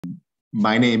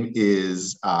My name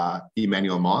is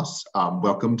Emanuel Moss.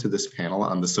 Welcome to this panel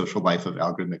on the social life of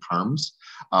algorithmic harms.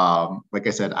 Like I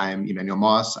said, I am Emanuel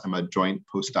Moss. I'm a joint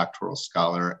postdoctoral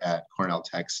scholar at Cornell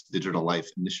Tech's Digital Life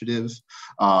Initiative,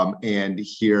 and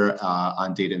here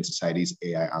on Data and Society's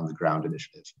AI on the Ground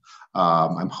initiative.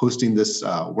 I'm hosting this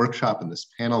workshop and this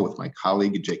panel with my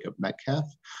colleague, Jacob Metcalf,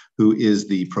 who is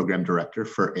the program director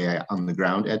for AI on the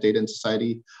Ground at Data and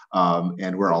Society.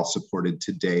 And we're all supported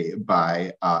today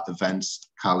by events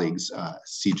colleagues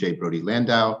CJ Brody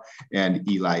Landau and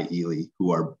Eli Ely,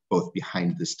 who are both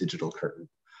behind this digital curtain.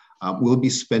 We'll be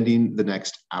spending the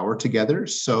next hour together,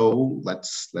 so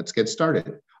let's get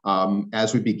started.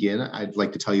 As we begin, I'd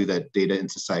like to tell you that Data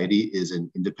and Society is an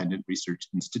independent research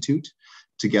institute.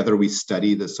 Together, we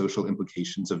study the social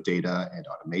implications of data and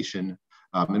automation,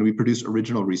 and we produce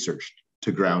original research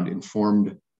to ground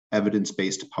informed,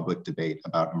 evidence-based public debate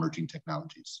about emerging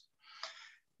technologies.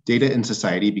 Data and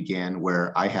Society began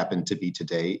where I happen to be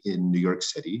today in New York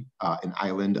City, an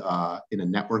island in a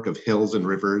network of hills and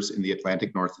rivers in the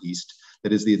Atlantic Northeast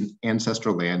that is the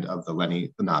ancestral land of the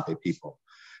Lenape people.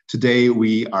 Today,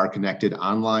 we are connected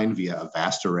online via a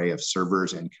vast array of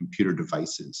servers and computer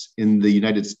devices. In the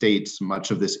United States, much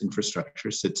of this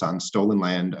infrastructure sits on stolen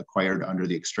land acquired under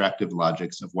the extractive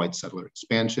logics of white settler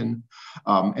expansion.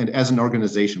 And as an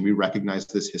organization, we recognize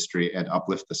this history and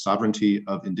uplift the sovereignty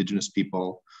of Indigenous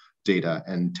people, data,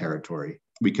 and territory.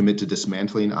 We commit to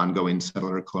dismantling ongoing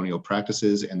settler colonial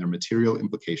practices and their material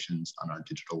implications on our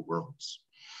digital worlds.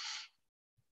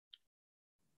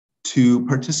 To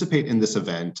participate in this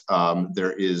event,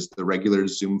 there is the regular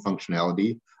Zoom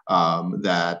functionality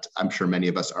that I'm sure many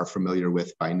of us are familiar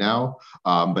with by now.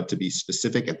 But to be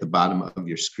specific, at the bottom of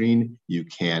your screen, you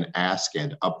can ask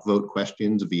and upvote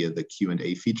questions via the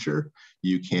Q&A feature.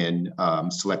 You can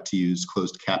select to use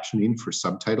closed captioning for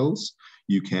subtitles.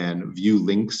 You can view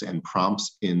links and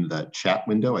prompts in the chat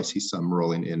window. I see some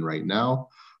rolling in right now.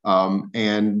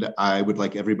 And I would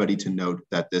like everybody to note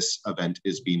that this event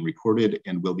is being recorded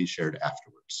and will be shared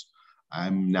afterwards.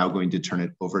 I'm now going to turn it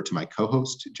over to my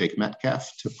co-host, Jake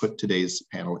Metcalf, to put today's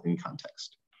panel in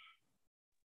context.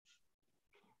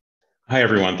 Hi,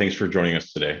 everyone. Thanks for joining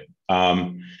us today.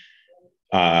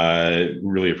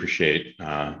 Really appreciate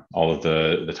all of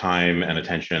the time and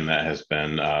attention that has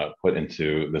been put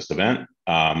into this event.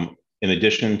 In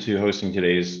addition to hosting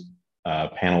today's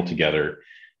panel together,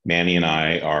 Manny and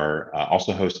I are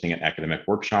also hosting an academic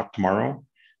workshop tomorrow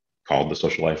called The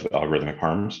Social Life of Algorithmic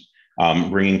Harms,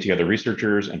 bringing together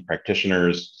researchers and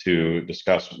practitioners to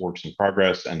discuss works in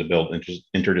progress and to build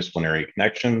interdisciplinary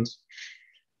connections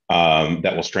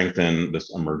that will strengthen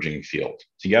this emerging field.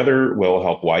 Together, we'll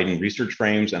help widen research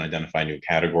frames and identify new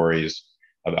categories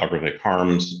of algorithmic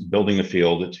harms, building the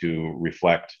field to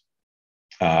reflect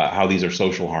how these are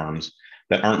social harms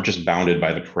that aren't just bounded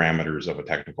by the parameters of a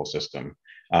technical system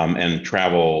and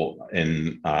travel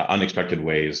in unexpected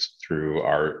ways through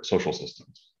our social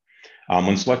systems.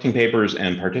 When selecting papers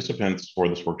and participants for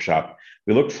this workshop,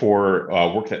 we look for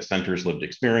work that centers lived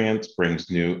experience, brings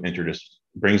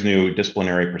new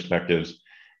disciplinary perspectives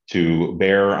to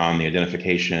bear on the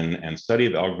identification and study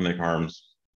of algorithmic harms,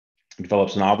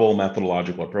 develops novel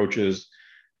methodological approaches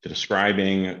to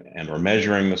describing and or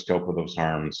measuring the scope of those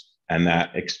harms, and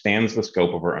that expands the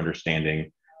scope of our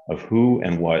understanding of who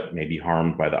and what may be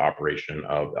harmed by the operation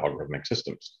of algorithmic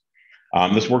systems.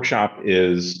 This workshop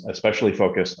is especially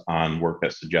focused on work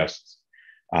that suggests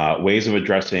ways of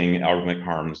addressing algorithmic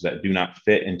harms that do not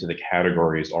fit into the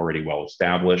categories already well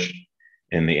established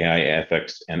in the AI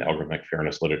ethics and algorithmic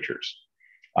fairness literatures.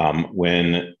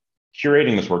 When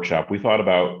curating this workshop, we thought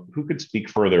about who could speak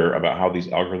further about how these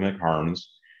algorithmic harms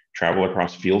travel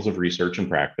across fields of research and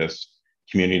practice,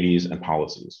 communities, and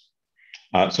policies.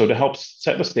 So to help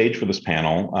set the stage for this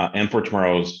panel and for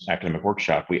tomorrow's academic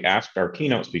workshop, we asked our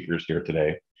keynote speakers here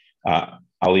today,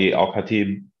 Ali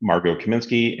Alkhatib, Margot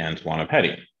Kaminski, and Tawana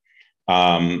Petty,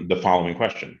 the following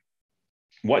question.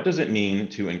 What does it mean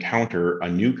to encounter a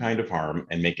new kind of harm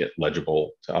and make it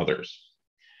legible to others?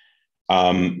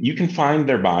 You can find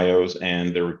their bios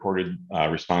and their recorded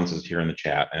responses here in the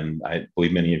chat, and I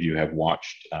believe many of you have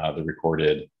watched the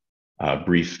recorded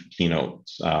brief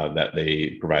keynotes that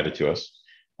they provided to us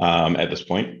at this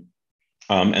point.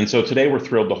 And so today we're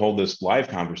thrilled to hold this live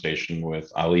conversation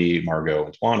with Ali, Margot,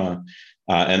 and Tawana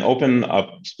and open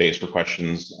up space for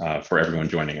questions for everyone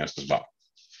joining us as well.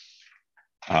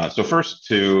 So first,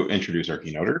 to introduce our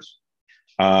keynoters,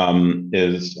 I'll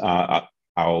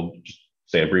just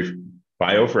say a brief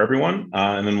bio for everyone,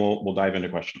 and then we'll dive into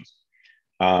questions.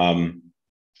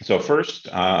 So first,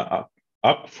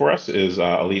 up for us is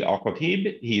Ali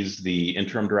Alkhatib. He's the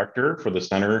interim director for the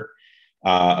Center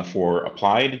for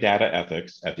applied data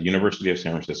ethics at the University of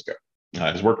San Francisco.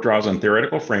 His work draws on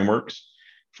theoretical frameworks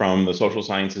from the social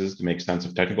sciences to make sense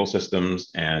of technical systems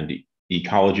and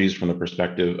ecologies from the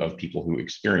perspective of people who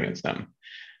experience them.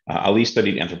 Ali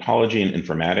studied anthropology and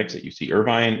informatics at UC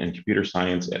Irvine and computer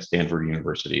science at Stanford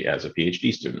University as a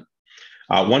PhD student.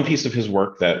 One piece of his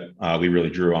work that we really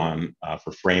drew on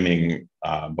for framing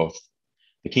both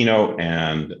the keynote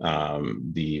and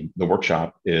the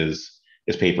workshop is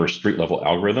his paper, Street Level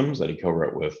Algorithms, that he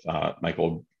co-wrote with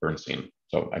Michael Bernstein.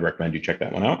 So I'd recommend you check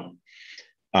that one out.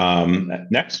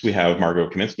 Next, we have Margot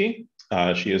Kaminski.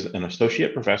 She is an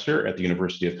associate professor at the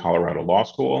University of Colorado Law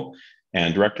School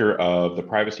and director of the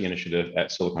privacy initiative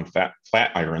at Silicon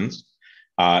Flatirons.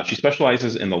 She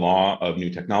specializes in the law of new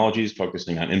technologies,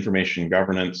 focusing on information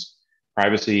governance,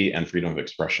 privacy, and freedom of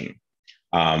expression.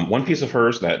 One piece of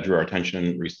hers that drew our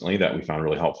attention recently that we found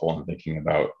really helpful in thinking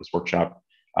about this workshop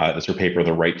is her paper,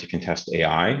 The Right to Contest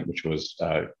AI, which was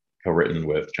co-written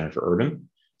with Jennifer Urban.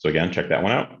 So again, check that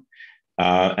one out.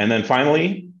 And then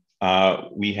finally,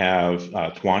 we have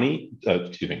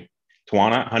Tawana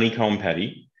Honeycomb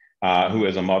Petty, who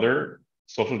is a mother,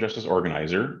 social justice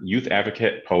organizer, youth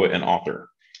advocate, poet, and author.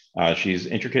 She's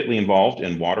intricately involved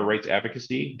in water rights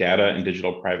advocacy, data and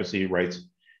digital privacy rights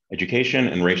education,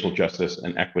 and racial justice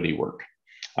and equity work.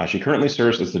 She currently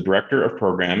serves as the director of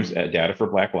programs at Data for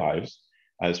Black Lives,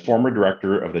 as former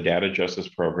director of the Data Justice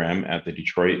Program at the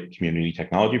Detroit Community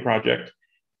Technology Project,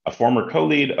 a former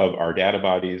co-lead of our data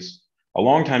bodies, a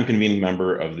longtime convening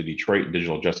member of the Detroit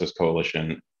Digital Justice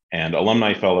Coalition, and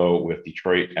alumni fellow with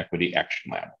Detroit Equity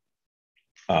Action Lab.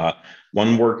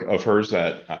 One work of hers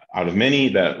that, out of many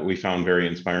that we found very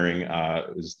inspiring,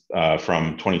 is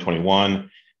from 2021,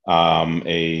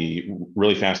 a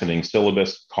really fascinating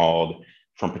syllabus called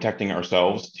From Protecting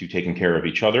Ourselves to Taking Care of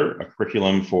Each Other, a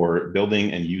curriculum for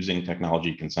building and using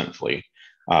technology consentfully,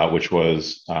 which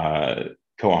was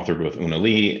co-authored with Una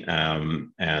Lee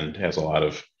and has a lot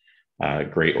of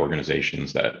great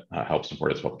organizations that help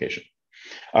support its publication.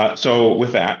 So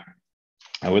with that,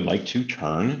 I would like to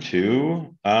turn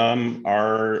to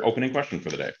our opening question for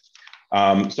the day.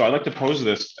 So I'd like to pose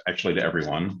this actually to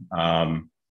everyone,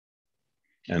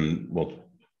 and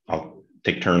I'll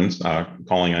take turns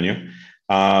calling on you.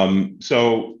 I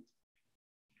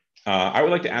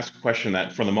would like to ask a question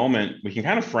that for the moment, we can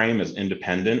kind of frame as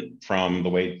independent from the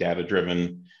way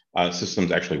data-driven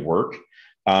systems actually work.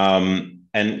 And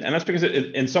that's because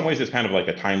in some ways, it's kind of like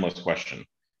a timeless question.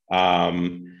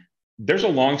 There's a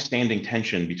long-standing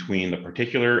tension between the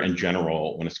particular and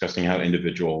general when discussing how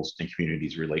individuals and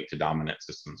communities relate to dominant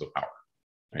systems of power,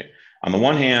 right? On the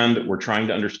one hand, we're trying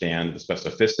to understand the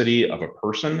specificity of a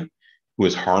person who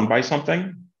is harmed by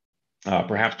something,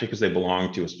 perhaps because they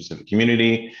belong to a specific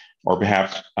community, or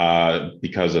perhaps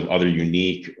because of other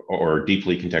unique or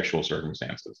deeply contextual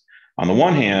circumstances. On the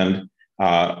one hand,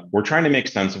 we're trying to make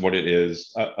sense of what it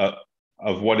is,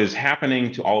 of what is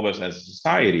happening to all of us as a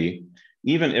society,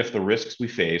 even if the risks we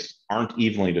face aren't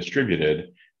evenly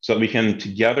distributed, so that we can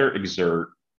together exert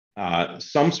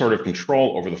some sort of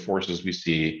control over the forces we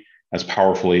see as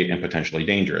powerfully and potentially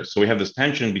dangerous. So we have this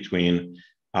tension between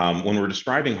when we're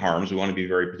describing harms, we want to be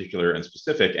very particular and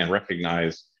specific and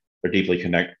recognize their deeply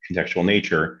contextual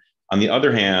nature. On the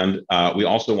other hand, we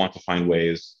also want to find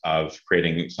ways of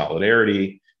creating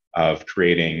solidarity, of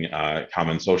creating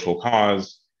common social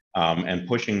cause, and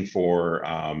pushing for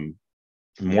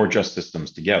more just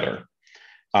systems together.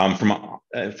 From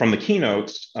the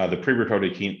keynotes, the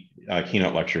pre-recorded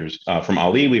keynote lectures from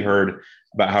Ali, we heard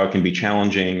about how it can be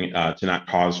challenging to not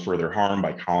cause further harm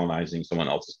by colonizing someone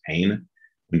else's pain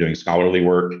when doing scholarly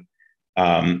work,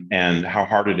 and how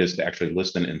hard it is to actually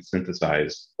listen and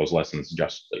synthesize those lessons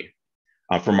justly.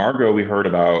 From Margot, we heard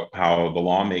about how the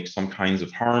law makes some kinds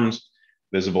of harms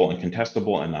visible and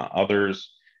contestable and not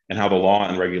others, and how the law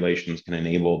and regulations can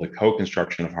enable the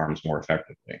co-construction of harms more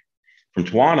effectively. From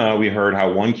Tawana, we heard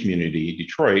how one community,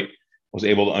 Detroit, was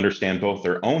able to understand both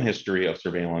their own history of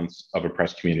surveillance of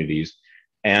oppressed communities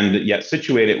and yet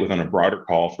situate it within a broader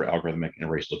call for algorithmic and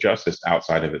racial justice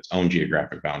outside of its own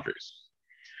geographic boundaries.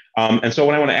 And so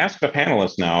what I want to ask the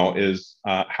panelists now is,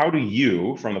 how do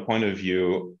you, from the point of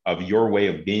view of your way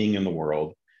of being in the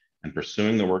world and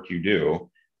pursuing the work you do,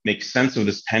 make sense of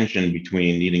this tension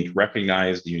between needing to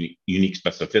recognize the unique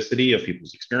specificity of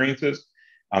people's experiences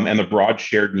and the broad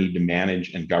shared need to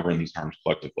manage and govern these harms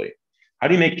collectively? How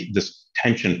do you make this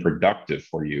tension productive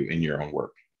for you in your own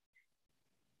work?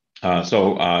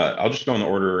 So I'll just go in the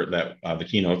order that the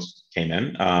keynotes came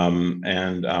in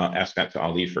and ask that to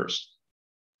Ali first.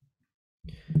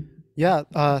 Yeah,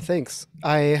 thanks.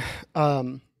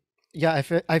 Yeah,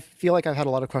 I feel like I've had a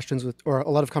lot of questions with, or a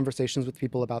lot of conversations with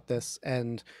people about this.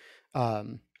 And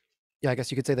um, yeah, I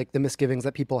guess you could say like the misgivings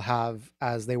that people have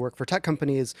as they work for tech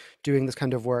companies doing this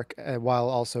kind of work while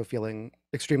also feeling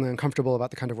extremely uncomfortable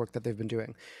about the kind of work that they've been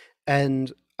doing.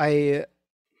 And I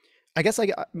guess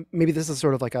like maybe this is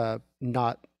sort of like a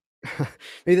not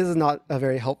maybe this is not a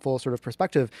very helpful sort of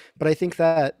perspective, but I think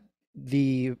that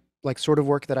the like sort of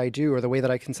work that I do or the way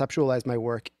that I conceptualize my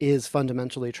work is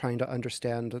fundamentally trying to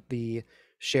understand the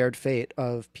shared fate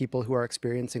of people who are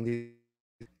experiencing these.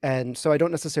 And so I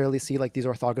don't necessarily see like these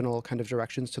orthogonal kind of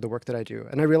directions to the work that I do.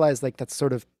 And I realize like that's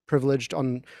sort of privileged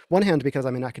on one hand because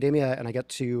I'm in academia and I get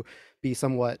to be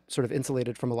somewhat sort of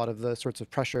insulated from a lot of the sorts of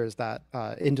pressures that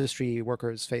industry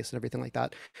workers face and everything like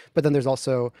that. But then there's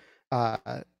also,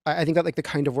 I think that like the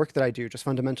kind of work that I do just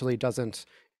fundamentally doesn't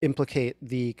implicate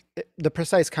the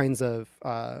precise kinds of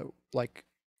like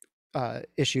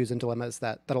issues and dilemmas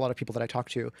that a lot of people that I talk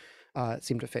to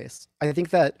seem to face. I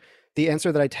think that the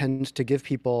answer that I tend to give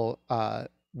people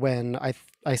when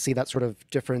I see that sort of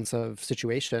difference of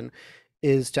situation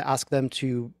is to ask them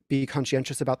to be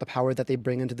conscientious about the power that they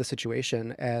bring into the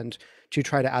situation and to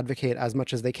try to advocate as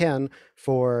much as they can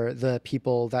for the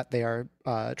people that they are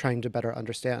trying to better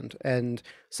understand. And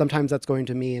sometimes that's going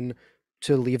to mean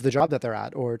to leave the job that they're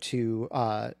at or to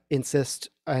insist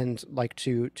and like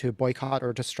to boycott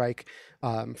or to strike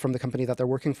from the company that they're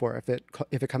working for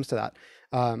if it comes to that.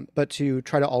 But to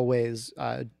try to always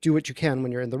do what you can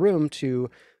when you're in the room to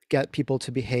get people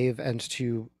to behave and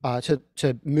to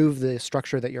move the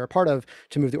structure that you're a part of,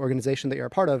 to move the organization that you're a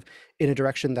part of in a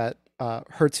direction that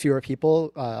hurts fewer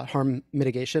people, harm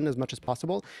mitigation as much as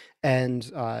possible.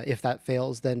 And if that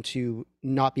fails, then to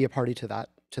not be a party to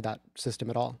that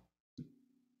system at all.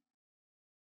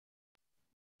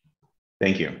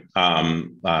 Thank you.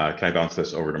 Can I bounce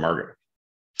this over to Margot?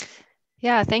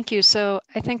 Yeah, thank you. So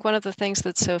I think one of the things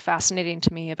that's so fascinating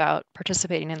to me about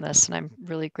participating in this, and I'm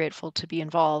really grateful to be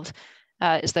involved,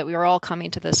 is that we are all coming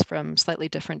to this from slightly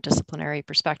different disciplinary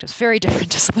perspectives, very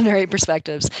different disciplinary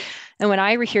perspectives. And when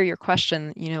I hear your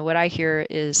question, you know, what I hear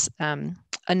is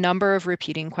a number of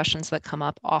repeating questions that come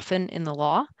up often in the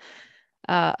law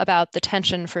about the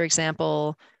tension, for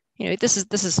example, you know, this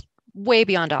is way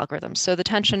beyond algorithms. So the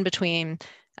tension between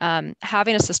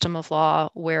having a system of law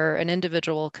where an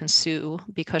individual can sue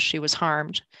because she was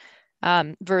harmed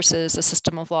versus a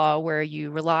system of law where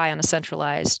you rely on a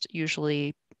centralized,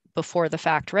 usually before the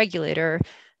fact regulator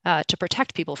to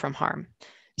protect people from harm.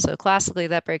 So classically,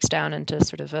 that breaks down into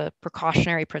sort of a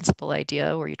precautionary principle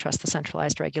idea where you trust the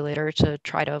centralized regulator to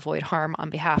try to avoid harm on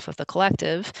behalf of the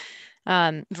collective.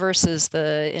 Versus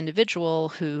the individual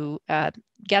who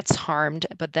gets harmed,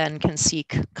 but then can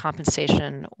seek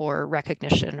compensation or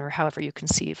recognition or however you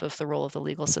conceive of the role of the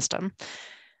legal system.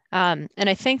 And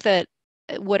I think that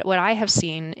what I have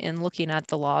seen in looking at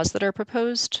the laws that are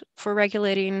proposed for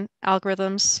regulating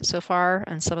algorithms so far,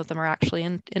 and some of them are actually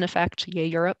in effect, yay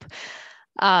Europe,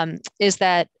 is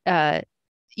that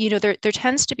you know there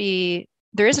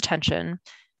is a tension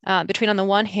between on the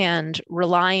one hand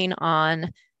relying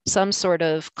on some sort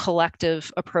of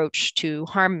collective approach to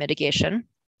harm mitigation,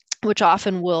 which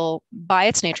often will, by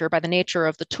its nature, by the nature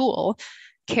of the tool,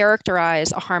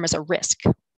 characterize a harm as a risk,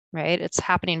 right? It's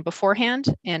happening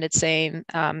beforehand, and it's saying,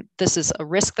 this is a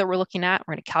risk that we're looking at.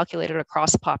 We're going to calculate it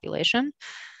across the population.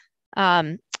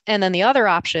 And then the other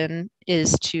option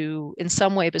is to, in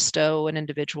some way, bestow an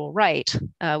individual right,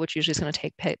 which usually is going to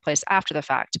take place after the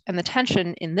fact. And the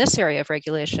tension in this area of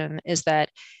regulation is that,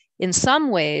 in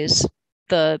some ways,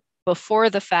 the before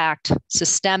the fact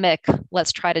systemic,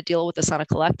 let's try to deal with this on a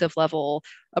collective level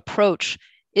approach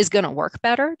is going to work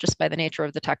better just by the nature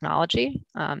of the technology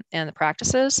and the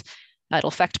practices.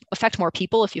 It'll affect more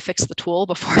people if you fix the tool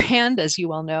beforehand, as you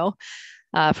well know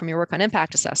from your work on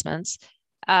impact assessments.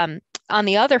 On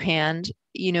the other hand,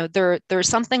 you know, there's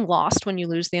something lost when you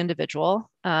lose the individual.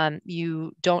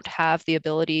 You don't have the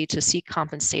ability to seek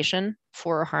compensation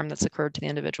for harm that's occurred to the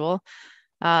individual.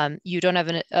 You don't have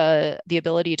the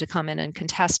ability to come in and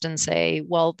contest and say,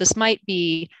 well, this might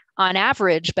be on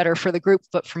average better for the group,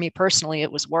 but for me personally,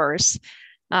 it was worse.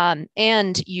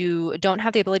 And you don't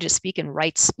have the ability to speak in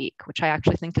right speak, which I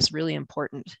actually think is really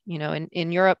important. You know,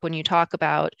 in Europe, when you talk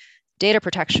about data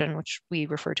protection, which we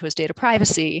refer to as data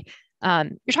privacy,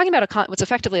 you're talking about what's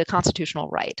effectively a constitutional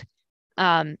right.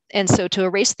 And so to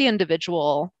erase the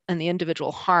individual and the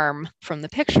individual harm from the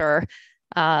picture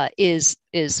is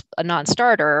a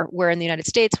non-starter, where in the United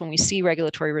States, when we see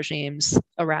regulatory regimes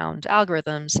around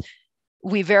algorithms,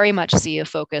 we very much see a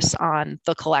focus on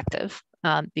the collective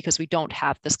because we don't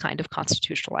have this kind of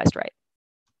constitutionalized right.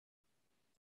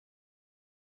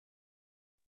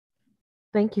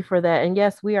 Thank you for that. And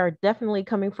yes, we are definitely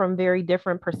coming from very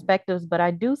different perspectives, but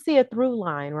I do see a through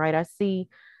line, right? I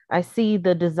see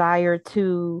the desire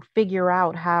to figure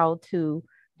out how to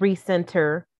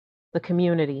recenter the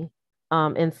community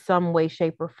in some way,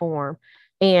 shape, or form.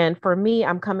 And for me,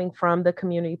 I'm coming from the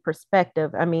community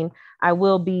perspective. I mean, I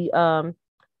will be upfront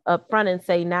and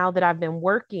say now that I've been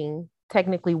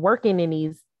technically working in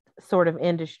these sort of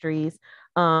industries,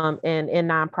 and in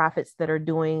nonprofits that are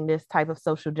doing this type of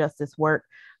social justice work,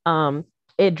 um,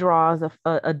 it draws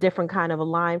a different kind of a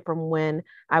line from when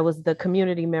I was the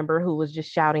community member who was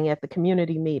just shouting at the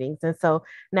community meetings. And so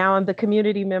now I'm the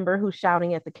community member who's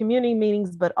shouting at the community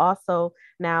meetings, but also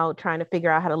now trying to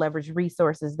figure out how to leverage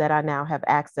resources that I now have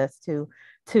access to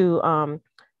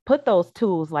put those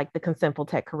tools like the consentful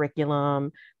tech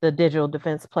curriculum, the digital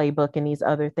defense playbook, and these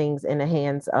other things in the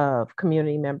hands of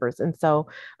community members. And so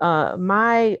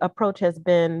my approach has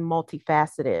been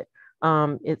multifaceted.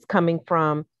 It's coming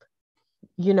from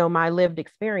my lived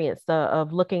experience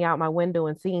of looking out my window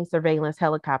and seeing surveillance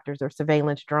helicopters or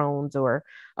surveillance drones or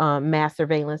mass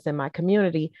surveillance in my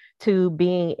community, to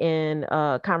being in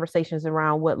conversations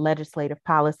around what legislative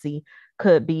policy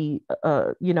could be,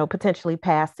 potentially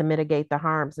passed to mitigate the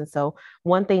harms. And so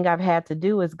one thing I've had to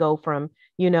do is go from,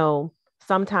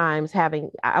 sometimes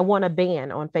I want a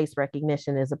ban on face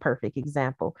recognition is a perfect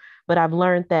example, but I've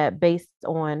learned that based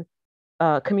on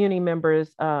community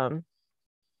members'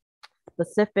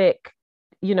 specific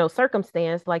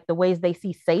circumstance, like the ways they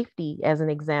see safety as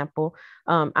an example,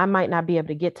 I might not be able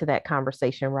to get to that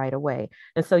conversation right away.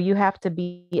 And so you have to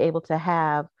be able to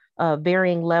have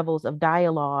varying levels of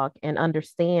dialogue and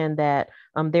understand that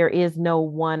there is no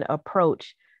one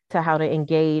approach to how to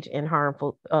engage in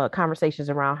harmful conversations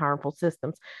around harmful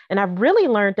systems. And I've really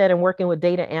learned that in working with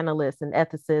data analysts and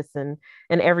ethicists and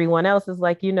everyone else, is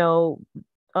like,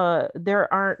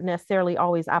 there aren't necessarily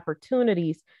always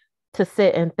opportunities to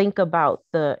sit and think about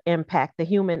the impact, the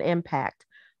human impact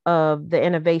of the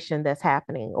innovation that's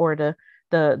happening, or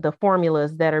the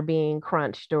formulas that are being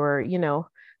crunched, or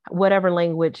whatever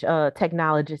language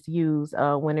technologists use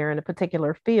when they're in a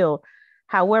particular field.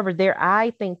 However,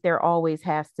 I think there always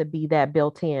has to be that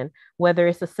built in, whether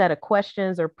it's a set of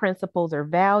questions or principles or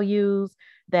values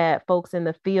that folks in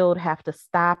the field have to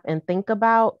stop and think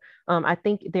about. I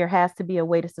think there has to be a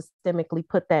way to systemically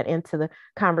put that into the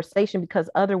conversation, because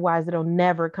otherwise it'll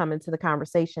never come into the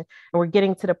conversation. And we're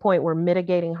getting to the point where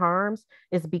mitigating harms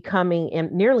is becoming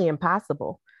nearly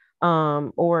impossible,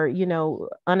 or,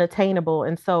 unattainable.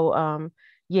 And so,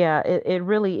 it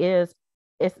really is.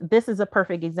 This is a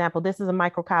perfect example. This is a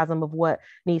microcosm of what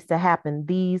needs to happen.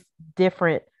 These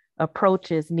different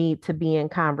approaches need to be in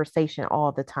conversation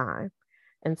all the time.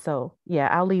 And so,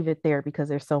 I'll leave it there because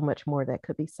there's so much more that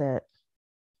could be said.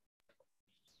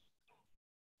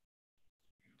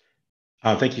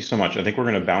 Thank you so much. I think we're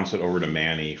going to bounce it over to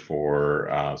Manny for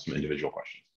some individual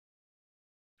questions.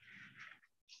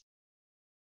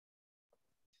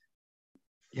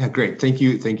 Yeah, great. Thank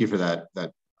you for that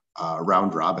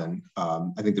round robin.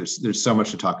 I think there's so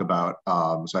much to talk about.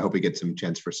 So I hope we get some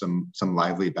chance for some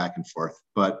lively back and forth.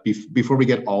 But before we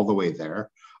get all the way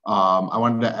there, I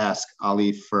wanted to ask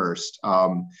Ali first,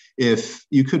 if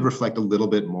you could reflect a little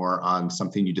bit more on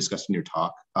something you discussed in your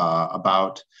talk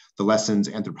about the lessons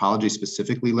anthropology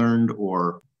specifically learned,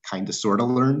 or kind of sort of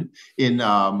learned, in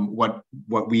what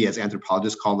we as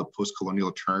anthropologists call the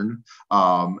post-colonial turn,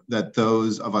 that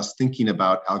those of us thinking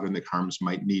about algorithmic harms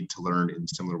might need to learn in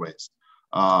similar ways.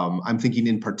 I'm thinking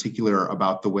in particular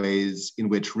about the ways in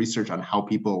which research on how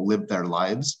people live their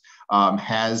lives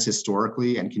has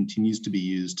historically and continues to be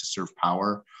used to serve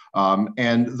power,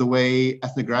 and the way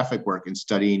ethnographic work in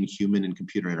studying human and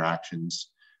computer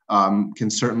interactions can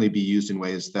certainly be used in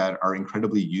ways that are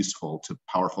incredibly useful to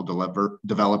powerful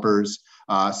developers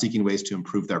seeking ways to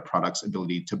improve their product's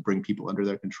ability to bring people under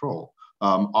their control,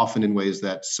 often in ways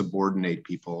that subordinate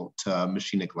people to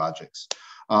machinic logics.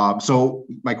 So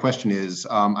my question is,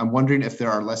 I'm wondering if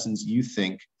there are lessons you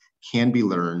think can be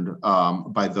learned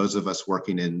by those of us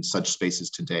working in such spaces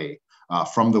today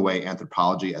from the way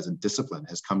anthropology as a discipline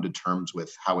has come to terms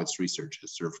with how its research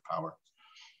has served power.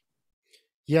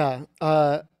 Yeah,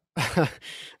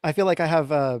 I feel like I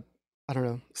have I don't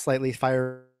know, slightly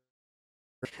fire,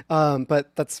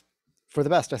 but that's for the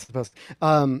best, I suppose.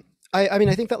 I mean,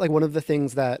 I think that like one of the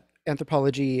things that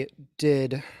anthropology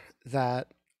did that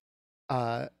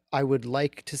I would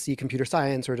like to see computer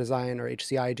science or design or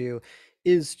HCI do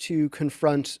is to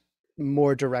confront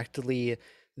more directly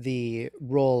the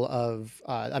role of,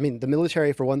 I mean, the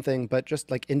military for one thing, but just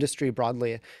like industry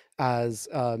broadly as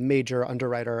a major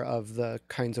underwriter of the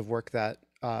kinds of work that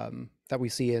that we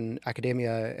see in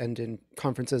academia and in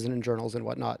conferences and in journals and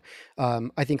whatnot.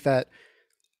 I think that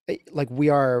like we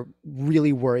are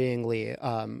really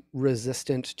worryingly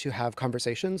resistant to have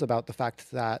conversations about the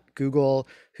fact that Google,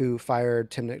 who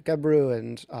fired Timnit Gebru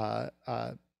and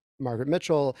Margaret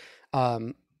Mitchell,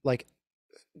 like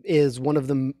is one of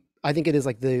the, I think it is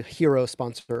like the hero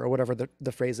sponsor or whatever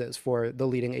the phrase is for the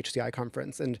leading HCI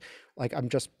conference. And like, I'm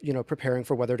just, preparing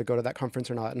for whether to go to that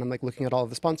conference or not. And I'm like looking at all of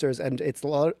the sponsors, and it's a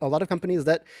lot of companies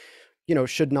that,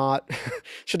 should not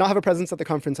have a presence at the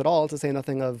conference at all, to say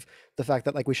nothing of the fact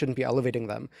that like we shouldn't be elevating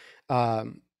them.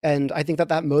 And I think that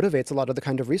motivates a lot of the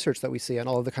kind of research that we see and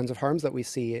all of the kinds of harms that we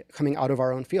see coming out of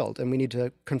our own field. And we need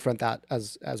to confront that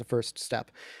as a first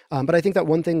step. But I think that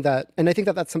one thing and I think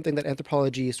that that's something that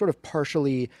anthropology sort of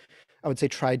partially, I would say,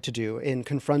 tried to do in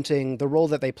confronting the role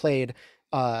that they played.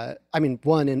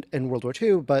 One in World War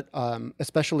II, but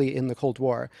especially in the Cold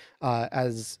War,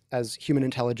 as human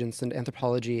intelligence and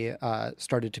anthropology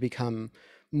started to become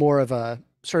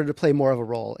started to play more of a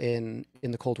role in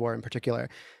the Cold War in particular.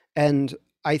 And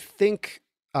I think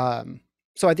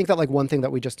so. I think that like one thing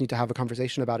that we just need to have a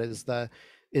conversation about is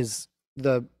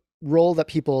the role that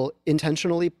people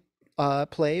intentionally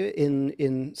play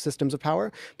in systems of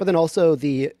power, but then also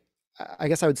I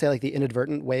guess I would say like the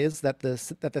inadvertent ways that the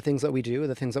things that we do,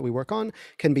 the things that we work on,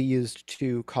 can be used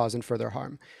to cause and further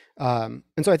harm. And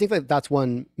so I think that that's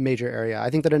one major area. I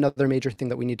think that another major thing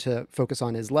that we need to focus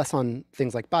on is less on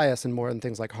things like bias and more on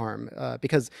things like harm,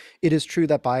 because it is true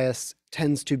that bias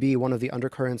tends to be one of the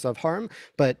undercurrents of harm,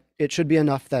 but it should be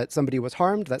enough that somebody was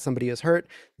harmed, that somebody is hurt,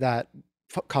 that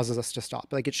causes us to stop.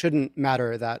 Like, it shouldn't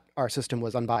matter that our system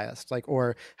was unbiased,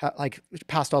 or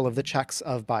passed all of the checks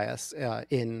of bias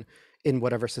in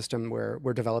whatever system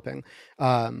we're developing.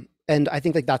 And I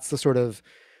think like that's the sort of,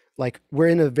 like, we're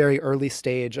in a very early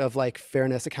stage of like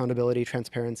fairness, accountability,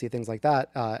 transparency, things like that.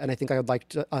 And I think I would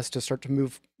like us to start to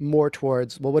move more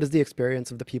towards, well, what is the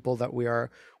experience of the people that we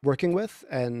are working with?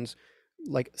 And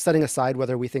like setting aside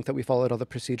whether we think that we followed all the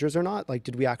procedures or not, like,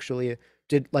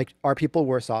 are people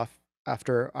worse off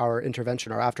after our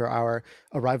intervention or after our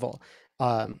arrival?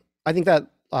 I think that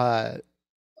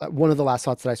one of the last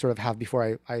thoughts that I sort of have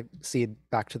before I cede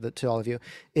back to all of you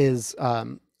is, I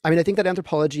think that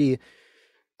anthropology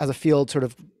as a field sort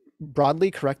of broadly,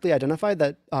 correctly identified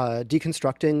that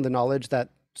deconstructing the knowledge that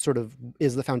sort of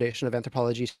is the foundation of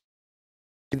anthropology,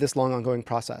 this long ongoing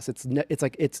process. It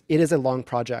is a long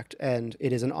project, and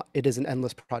it is an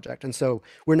endless project. And so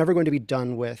we're never going to be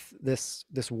done with this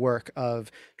work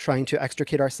of trying to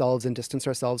extricate ourselves and distance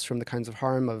ourselves from the kinds of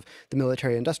harm of the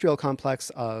military industrial complex,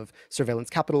 of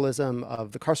surveillance capitalism,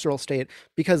 of the carceral state,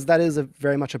 because that is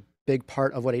very much a big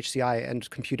part of what HCI and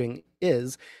computing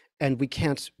is. And we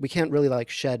can't really like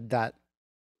shed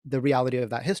the reality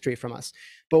of that history from us.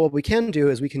 But what we can do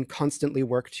is we can constantly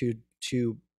work to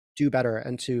do better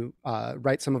and to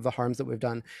right some of the harms that we've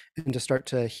done, and to start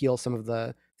to heal some of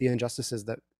the injustices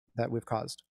that we've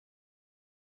caused.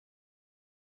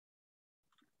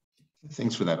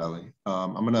 Thanks for that, Ali.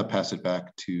 I'm going to pass it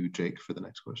back to Jake for the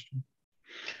next question.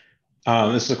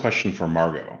 This is a question for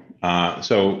Margot.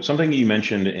 So something you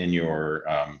mentioned in your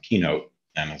keynote,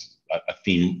 and a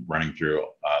theme running through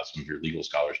some of your legal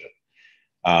scholarship,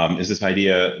 is this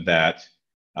idea that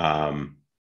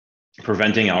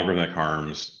preventing algorithmic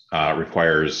harms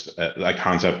requires a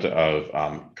concept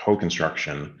of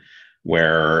co-construction,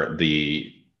 where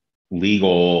the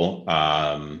legal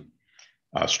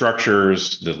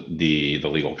structures, the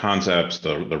legal concepts,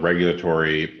 the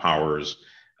regulatory powers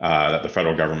that the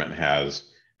federal government has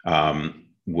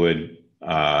would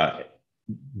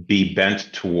be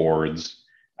bent towards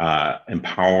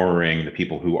empowering the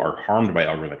people who are harmed by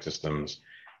algorithmic systems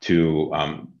to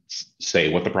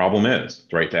say what the problem is,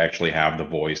 right? To actually have the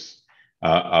voice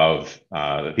of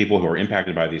the people who are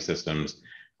impacted by these systems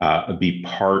be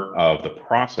part of the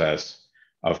process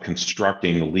of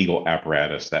constructing the legal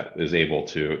apparatus that is able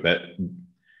to,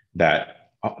 that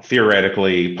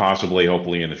theoretically, possibly,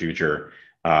 hopefully in the future,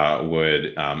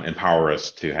 would empower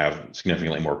us to have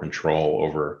significantly more control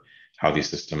over how these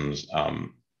systems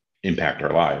impact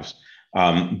our lives.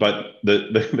 But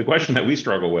the question that we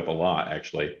struggle with a lot,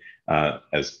 actually,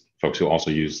 as folks who also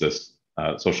use this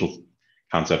social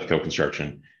concept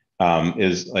co-construction,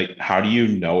 is like, how do you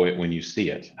know it when you see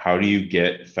it? How do you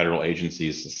get federal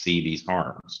agencies to see these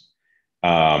harms?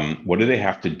 What do they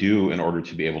have to do in order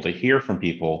to be able to hear from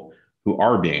people who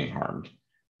are being harmed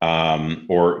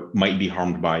or might be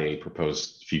harmed by a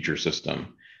proposed future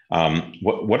system?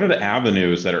 What are the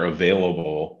avenues that are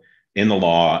available in the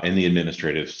law, in the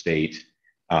administrative state,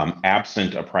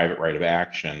 absent a private right of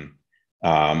action,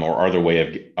 or other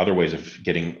ways of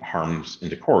getting harms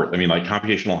into court. I mean, like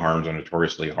computational harms are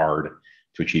notoriously hard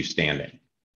to achieve standing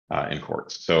in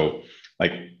courts. So,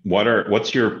 like,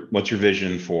 what's your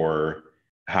vision for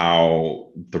how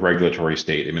the regulatory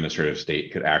state, administrative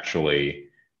state, could actually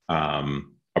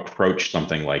approach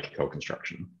something like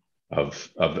co-construction of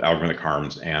algorithmic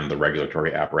harms and the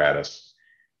regulatory apparatus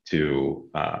to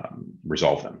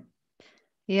resolve them?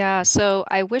 Yeah, so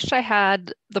I wish I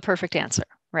had the perfect answer,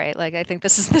 right? Like, I think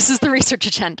this is the research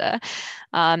agenda.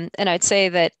 And I'd say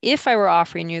that if I were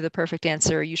offering you the perfect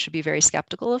answer, you should be very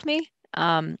skeptical of me,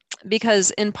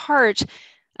 because in part,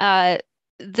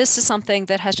 this is something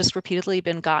that has just repeatedly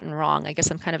been gotten wrong. I guess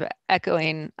I'm kind of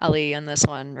echoing Ali on this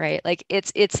one, right? Like,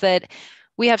 it's that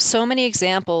we have so many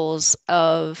examples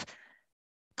of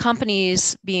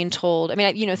companies being told, I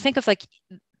mean, think of like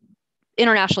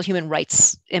international human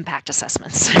rights impact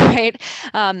assessments, right?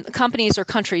 Companies or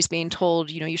countries being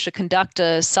told, you should conduct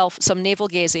some navel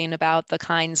gazing about the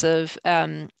kinds of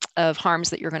harms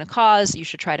that you're going to cause. You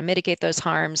should try to mitigate those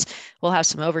harms. We'll have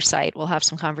some oversight. We'll have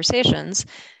some conversations.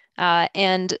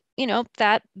 And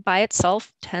that by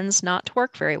itself tends not to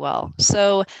work very well.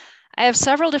 So I have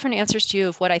several different answers to you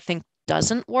of what I think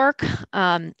doesn't work,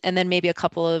 and then maybe a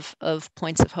couple of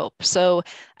points of hope. So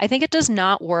I think it does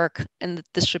not work, and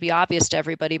this should be obvious to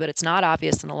everybody, but it's not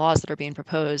obvious in the laws that are being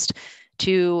proposed,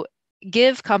 to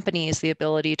give companies the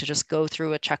ability to just go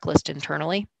through a checklist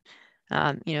internally.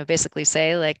 Basically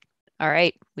say, like, all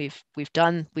right, we've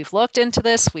looked into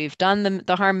this, we've done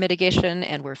the harm mitigation,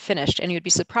 and we're finished. And you'd be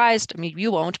surprised, I mean,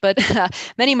 you won't, but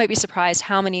many might be surprised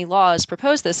how many laws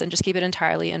propose this and just keep it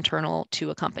entirely internal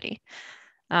to a company.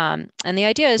 And the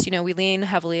idea is, we lean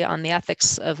heavily on the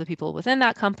ethics of the people within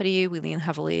that company. We lean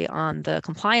heavily on the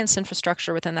compliance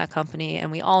infrastructure within that company.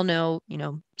 And we all know,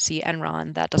 see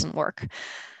Enron, that doesn't work.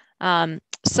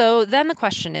 So then the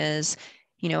question is,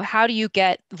 how do you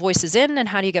get voices in and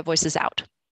how do you get voices out?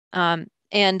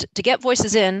 And to get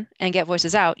voices in and get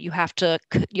voices out, you have to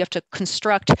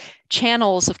construct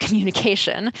channels of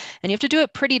communication, and you have to do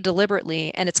it pretty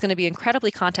deliberately, and it's going to be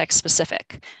incredibly context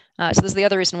specific. So this is the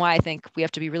other reason why I think we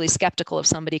have to be really skeptical of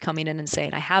somebody coming in and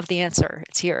saying, I have the answer,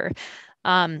 it's here.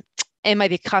 It might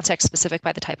be context specific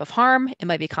by the type of harm. It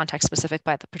might be context specific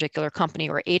by the particular company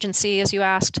or agency, as you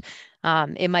asked.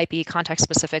 It might be context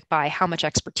specific by how much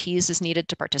expertise is needed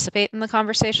to participate in the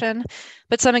conversation.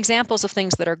 But some examples of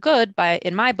things that are good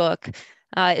in my book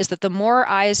is that the more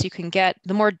eyes you can get,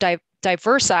 the more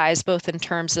diverse eyes, both in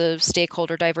terms of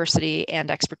stakeholder diversity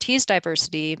and expertise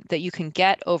diversity, that you can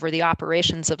get over the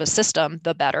operations of a system,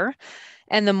 the better.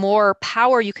 And the more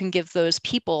power you can give those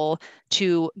people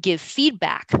to give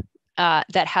feedback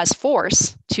that has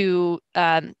force to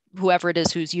whoever it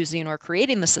is who's using or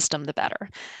creating the system, the better.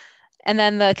 And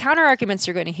then the counter arguments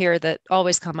you're going to hear that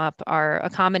always come up are a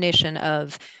combination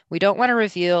of, we don't want to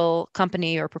reveal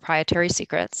company or proprietary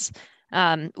secrets.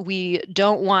 We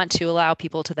don't want to allow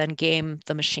people to then game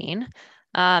the machine.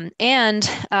 And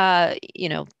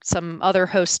some other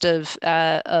host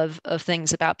of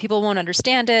things about people won't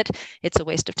understand it. It's a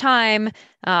waste of time,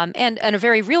 and a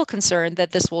very real concern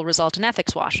that this will result in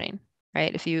ethics washing.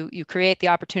 Right? If you create the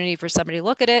opportunity for somebody to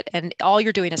look at it, and all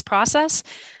you're doing is process,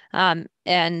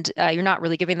 and you're not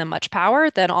really giving them much power,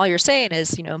 then all you're saying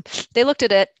is, they looked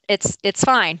at it. It's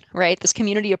fine, right? This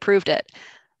community approved it.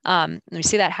 And we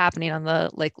see that happening on the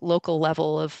local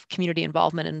level of community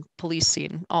involvement in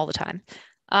policing all the time.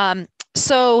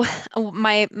 So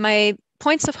my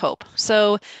points of hope.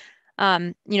 So,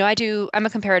 I'm a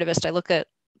comparativist. I look at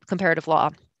comparative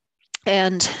law,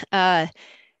 and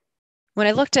when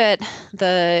I looked at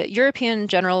the European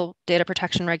General Data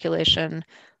Protection Regulation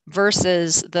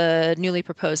versus the newly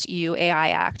proposed EU AI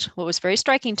Act, what was very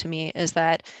striking to me is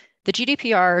that the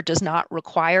GDPR does not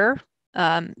require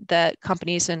that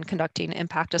companies in conducting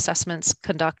impact assessments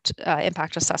conduct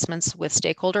impact assessments with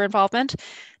stakeholder involvement.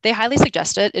 They highly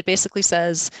suggest it. It basically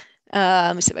says,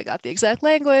 let me see if I got the exact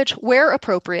language, where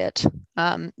appropriate,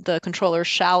 the controller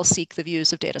shall seek the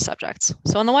views of data subjects.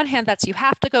 So on the one hand, that's you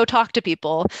have to go talk to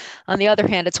people. On the other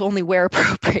hand, it's only where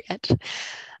appropriate.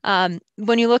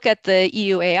 When you look at the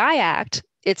EU AI Act,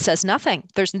 it says nothing.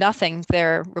 There's nothing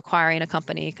there requiring a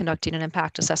company conducting an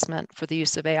impact assessment for the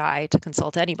use of AI to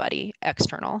consult anybody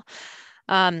external.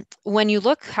 When you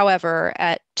look, however,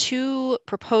 at two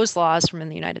proposed laws from in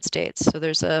the United States, so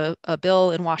there's a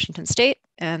bill in Washington State,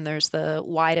 and there's the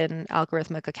Wyden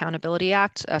Algorithmic Accountability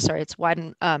Act. It's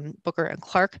Wyden, Booker, and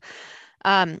Clark.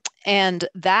 And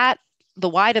that, the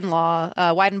Wyden law,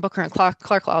 Wyden, Booker, and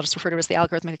Clark law, I'll just refer to as the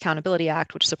Algorithmic Accountability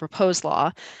Act, which is a proposed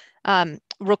law,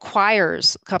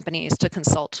 requires companies to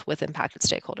consult with impacted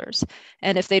stakeholders.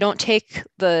 And if they don't take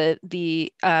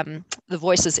the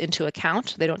voices into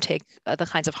account, they don't take the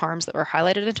kinds of harms that were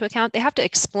highlighted into account, they have to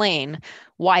explain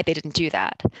why they didn't do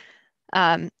that.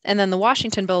 And then the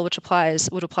Washington bill, which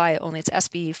would apply only, it's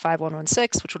SB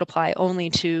 5116, which would apply only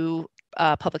to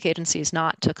public agencies,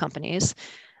 not to companies,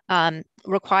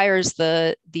 requires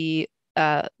the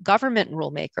government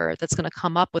rulemaker that's going to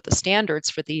come up with the standards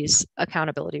for these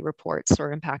accountability reports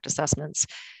or impact assessments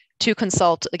to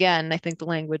consult, again, I think the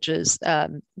language is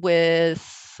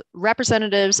with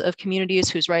representatives of communities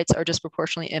whose rights are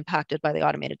disproportionately impacted by the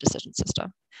automated decision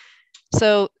system.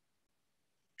 So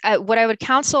what I would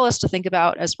counsel us to think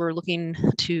about as we're looking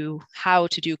to how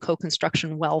to do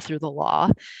co-construction well through the law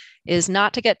is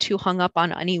not to get too hung up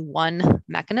on any one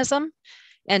mechanism,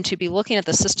 and to be looking at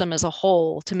the system as a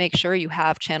whole to make sure you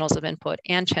have channels of input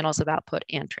and channels of output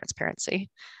and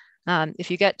transparency. If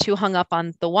you get too hung up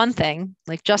on the one thing,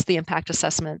 like just the impact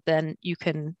assessment, then you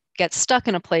can get stuck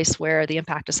in a place where the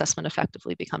impact assessment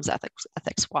effectively becomes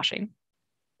ethics washing.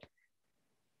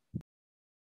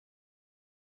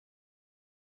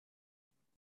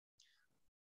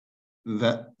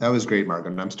 That was great, Margot.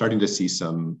 And I'm starting to see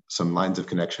some lines of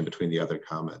connection between the other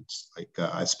comments. Like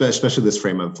especially this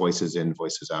frame of voices in,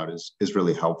 voices out is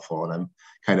really helpful. And I'm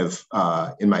kind of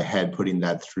in my head putting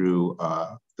that through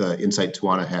the insight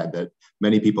Tawana had, that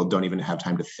many people don't even have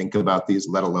time to think about these,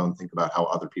 let alone think about how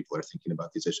other people are thinking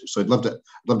about these issues. So I'd love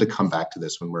to come back to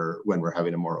this when we're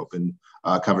having a more open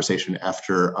conversation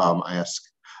after I ask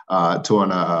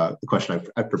Tawana the question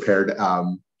I've prepared.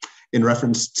 In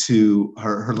reference to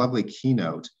her lovely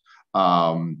keynote,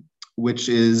 which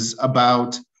is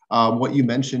about what you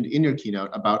mentioned in your keynote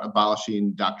about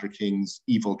abolishing Dr. King's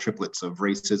evil triplets of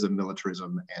racism,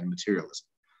 militarism, and materialism.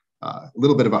 A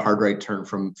little bit of a hard right turn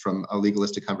from a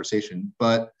legalistic conversation,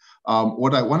 but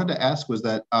what I wanted to ask was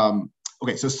that,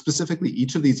 okay, so specifically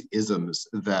each of these isms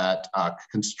that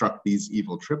construct these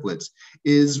evil triplets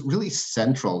is really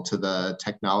central to the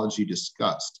technology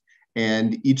discussed.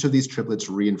 And each of these triplets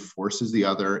reinforces the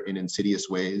other in insidious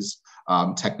ways,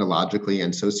 technologically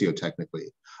and sociotechnically.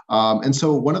 And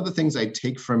so one of the things I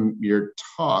take from your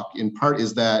talk in part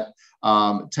is that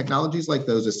technologies like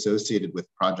those associated with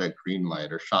Project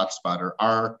Greenlight or ShotSpotter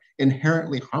are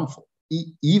inherently harmful,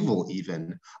 evil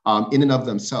even, in and of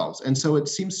themselves. And so it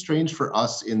seems strange for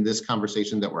us in this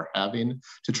conversation that we're having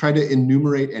to try to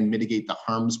enumerate and mitigate the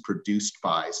harms produced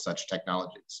by such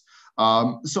technologies.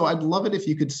 So I'd love it if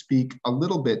you could speak a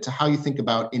little bit to how you think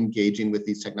about engaging with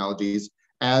these technologies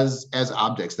as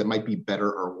objects that might be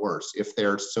better or worse if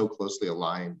they're so closely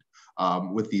aligned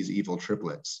with these evil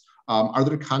triplets. Are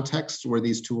there contexts where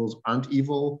these tools aren't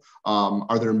evil?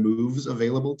 Are there moves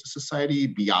available to society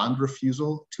beyond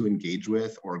refusal to engage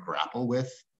with or grapple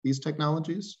with these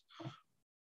technologies?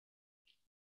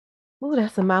 Oh,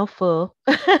 that's a mouthful.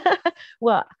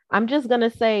 Well, I'm just going to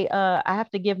say I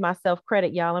have to give myself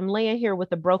credit, y'all. I'm laying here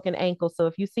with a broken ankle. So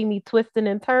if you see me twisting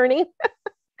and turning,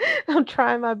 I'm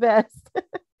trying my best.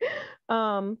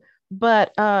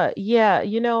 But yeah,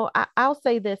 you know, I'll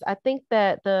say this. I think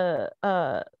that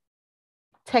the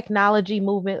technology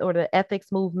movement or the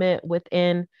ethics movement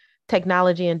within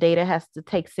technology and data has to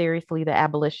take seriously the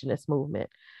abolitionist movement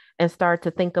and start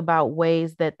to think about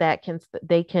ways that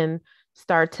they can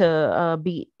start to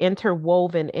be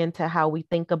interwoven into how we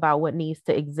think about what needs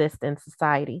to exist in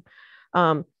society.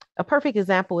 A perfect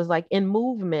example is like in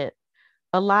movement,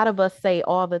 a lot of us say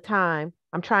all the time,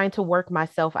 I'm trying to work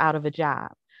myself out of a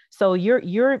job. So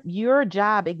your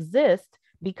job exists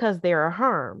because there are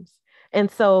harms. And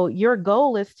so your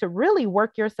goal is to really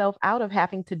work yourself out of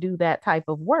having to do that type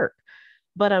of work.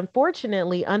 But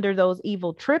unfortunately, under those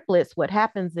evil triplets, what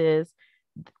happens is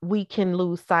we can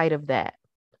lose sight of that.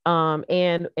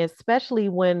 And especially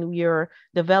when you're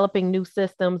developing new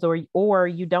systems or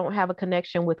you don't have a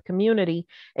connection with community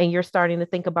and you're starting to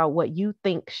think about what you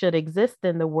think should exist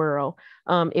in the world.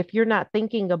 If you're not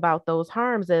thinking about those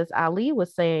harms, as Ali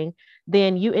was saying,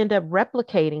 then you end up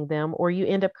replicating them or you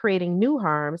end up creating new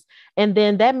harms. And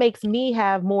then that makes me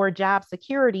have more job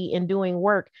security in doing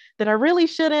work that I really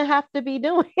shouldn't have to be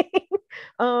doing.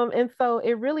 And so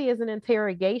it really is an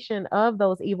interrogation of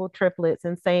those evil triplets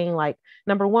and saying, like,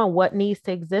 number one, what needs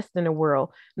to exist in the world?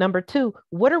 Number two,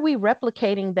 what are we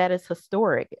replicating that is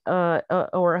historic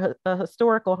or a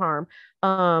historical harm?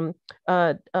 Dr.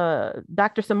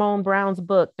 Simone Brown's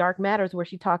book, Dark Matters, where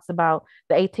she talks about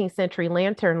the 18th century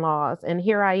lantern laws. And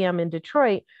here I am in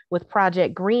Detroit with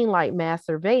Project Greenlight mass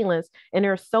surveillance. And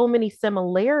there are so many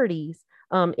similarities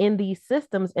in these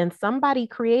systems, and somebody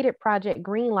created Project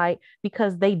Greenlight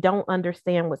because they don't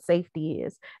understand what safety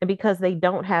is, and because they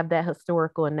don't have that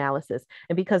historical analysis,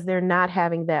 and because they're not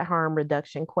having that harm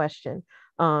reduction question.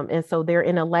 And so they're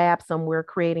in a lab somewhere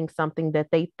creating something that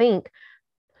they think,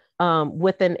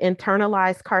 with an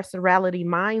internalized carcerality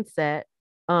mindset,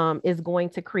 is going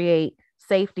to create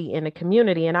safety in a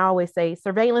community. And I always say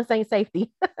surveillance ain't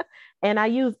safety. And I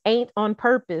use ain't on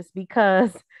purpose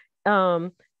because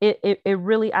it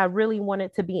really, I really want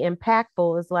it to be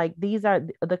impactful. It's like, these are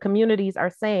the communities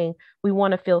are saying we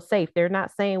want to feel safe. They're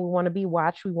not saying we want to be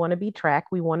watched, we want to be tracked,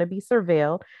 we want to be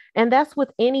surveilled. And that's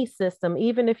with any system.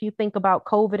 Even if you think about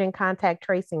COVID and contact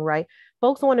tracing, right?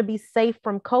 Folks want to be safe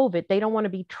from COVID. They don't want to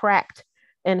be tracked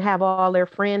and have all their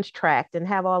friends tracked and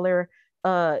have all their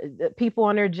people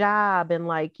on their job and,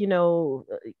 like, you know,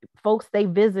 folks they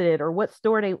visited or what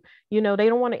store they, you know, they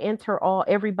don't want to enter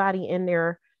everybody in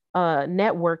their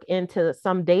network into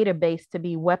some database to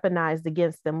be weaponized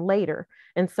against them later.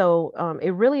 And so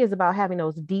it really is about having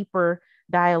those deeper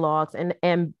dialogues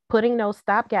and putting those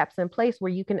stopgaps in place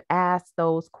where you can ask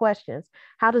those questions.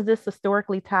 How does this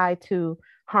historically tie to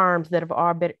harms that have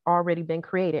already been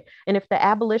created? And if the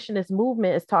abolitionist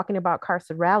movement is talking about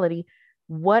carcerality,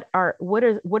 what are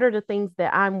the things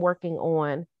that I'm working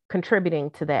on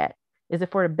contributing to that? Is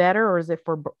it for the better or is it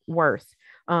for worse?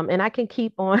 And I can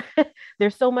keep on.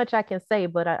 There's so much I can say,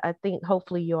 but I think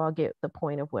hopefully you all get the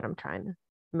point of what I'm trying to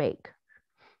make.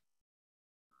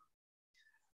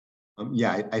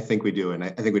 Yeah, I think we do. And I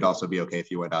think we'd also be okay if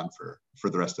you went on for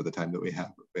the rest of the time that we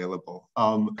have available.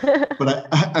 But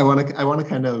I want to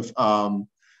kind of,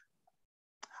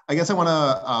 I guess I want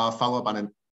to follow up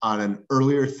on an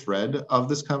earlier thread of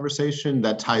this conversation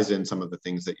that ties in some of the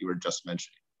things that you were just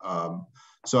mentioning.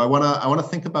 So I want to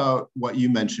think about what you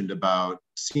mentioned about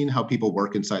seeing how people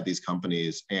work inside these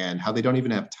companies and how they don't even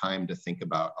have time to think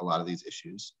about a lot of these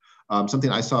issues.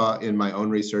 Something I saw in my own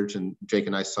research, and Jake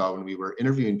and I saw when we were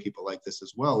interviewing people like this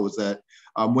as well, was that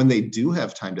when they do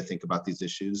have time to think about these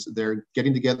issues, they're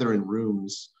getting together in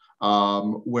rooms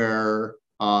where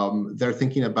they're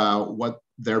thinking about what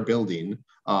they're building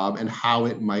and how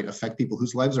it might affect people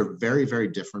whose lives are very, very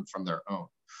different from their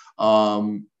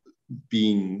own,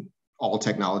 being all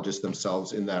technologists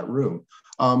themselves in that room.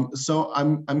 So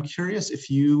I'm curious if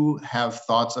you have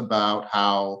thoughts about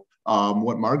how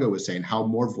what Margot was saying, how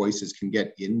more voices can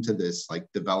get into this like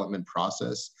development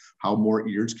process, how more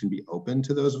ears can be open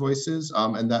to those voices,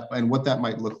 and what that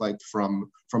might look like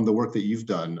from the work that you've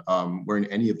done, wearing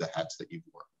any of the hats that you've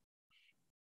worn.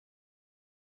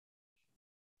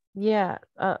 Yeah,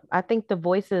 I think the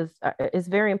voices is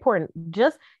very important.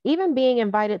 Just even being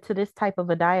invited to this type of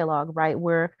a dialogue, right,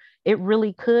 where it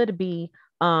really could be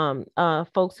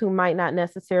folks who might not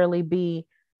necessarily be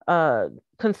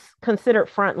considered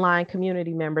frontline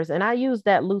community members. And I use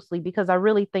that loosely because I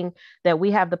really think that we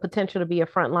have the potential to be a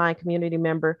frontline community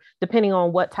member depending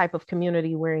on what type of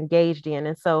community we're engaged in.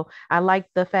 And so I like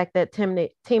the fact that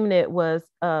TeamKnit was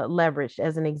leveraged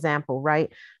as an example,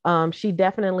 right? She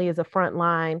definitely is a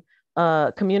frontline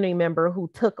community member who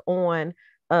took on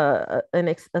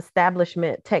an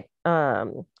establishment tech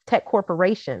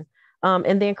corporation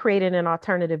and then created an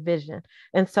alternative vision.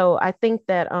 And so I think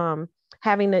that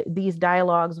having these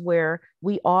dialogues where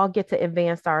we all get to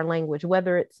advance our language,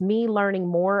 whether it's me learning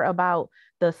more about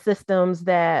the systems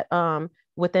that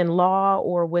within law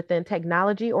or within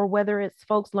technology, or whether it's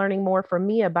folks learning more from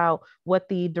me about what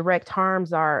the direct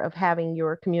harms are of having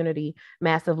your community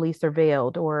massively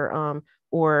surveilled,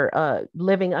 or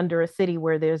living under a city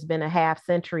where there's been a half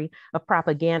century of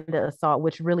propaganda assault,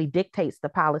 which really dictates the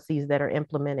policies that are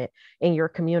implemented in your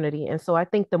community. And so I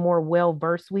think the more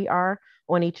well-versed we are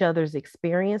on each other's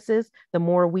experiences, the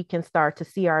more we can start to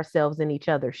see ourselves in each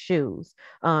other's shoes.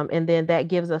 And then that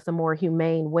gives us a more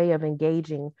humane way of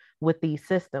engaging with these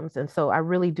systems. And so I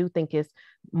really do think it's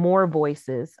more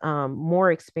voices, more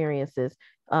experiences,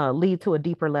 lead to a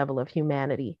deeper level of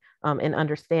humanity and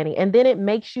understanding. And then it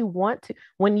makes you want to,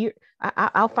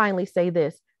 I'll finally say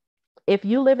this. If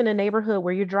you live in a neighborhood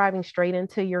where you're driving straight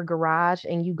into your garage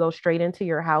and you go straight into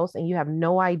your house and you have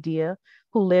no idea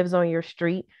who lives on your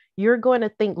street, you're going to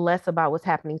think less about what's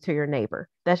happening to your neighbor.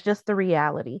 That's just the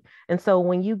reality. And so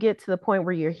when you get to the point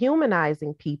where you're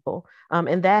humanizing people,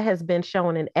 and that has been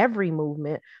shown in every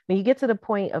movement, when you get to the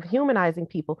point of humanizing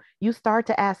people, you start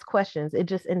to ask questions. It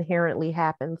just inherently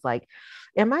happens. Like,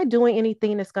 am I doing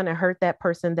anything that's going to hurt that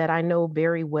person that I know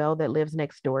very well that lives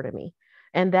next door to me?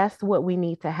 And that's what we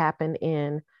need to happen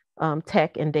in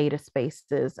tech and data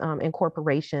spaces, in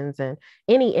corporations and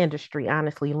any industry,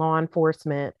 honestly, law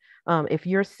enforcement. If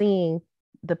you're seeing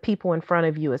the people in front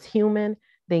of you as human,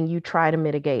 then you try to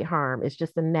mitigate harm. It's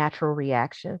just a natural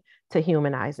reaction to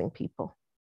humanizing people.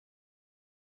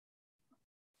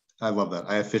 I love that.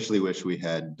 I officially wish we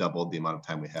had doubled the amount of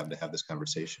time we have to have this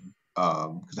conversation,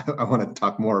 because I want to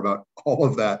talk more about all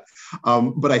of that.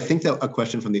 But I think that a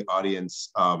question from the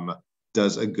audience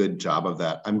does a good job of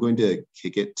that. I'm going to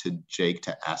kick it to Jake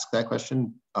to ask that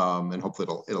question, and hopefully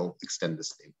it'll extend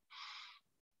this theme.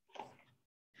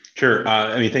 Sure.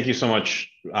 I mean, thank you so much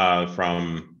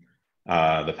from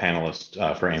the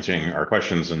panelists for answering our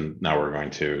questions. And now we're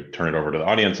going to turn it over to the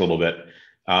audience a little bit.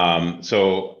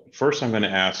 So first, I'm going to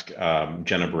ask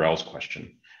Jenna Burrell's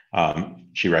question.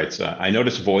 She writes, I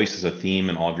notice voice is a theme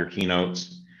in all of your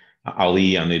keynotes.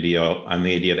 Ali on the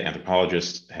idea that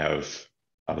anthropologists have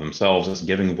of themselves as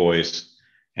giving voice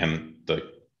and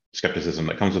the skepticism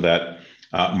that comes with that.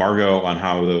 Margot on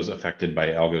how those affected by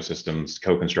algo systems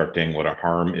co-constructing what a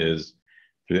harm is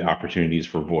through the opportunities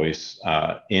for voice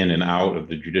in and out of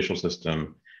the judicial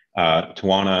system.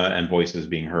 Tawana and voices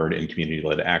being heard in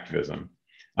community-led activism.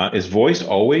 Is voice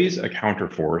always a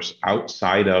counterforce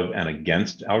outside of and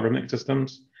against algorithmic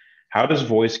systems? How does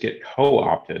voice get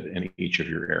co-opted in each of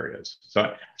your areas? So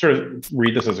I sort of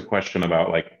read this as a question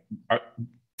about like,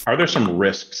 are there some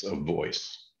risks of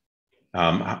voice?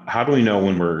 How do we know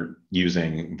when we're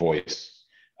using voice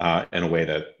in a way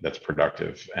that's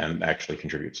productive and actually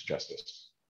contributes to justice?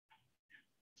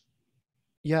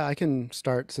 Yeah, I can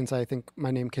start since I think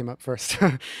my name came up first.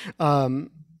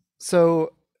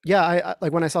 So yeah, I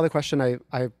like when I saw the question,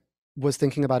 I was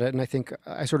thinking about it, and I think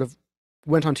I sort of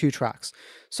went on two tracks.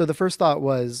 So the first thought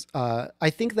was, I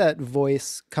think that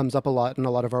voice comes up a lot in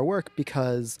a lot of our work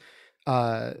because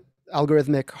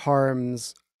algorithmic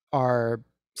harms are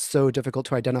so difficult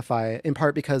to identify, in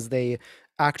part because they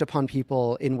act upon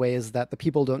people in ways that the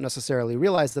people don't necessarily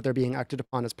realize that they're being acted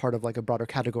upon as part of like a broader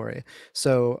category.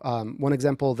 So one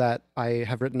example that I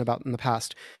have written about in the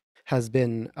past has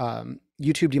been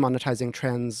YouTube demonetizing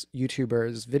trans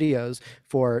YouTubers' videos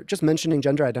for just mentioning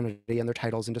gender identity in their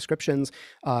titles and descriptions,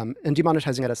 and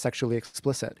demonetizing it as sexually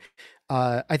explicit.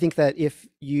 I think that if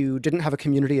you didn't have a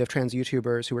community of trans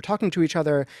YouTubers who were talking to each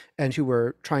other and who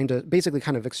were trying to basically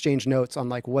kind of exchange notes on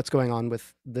like what's going on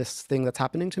with this thing that's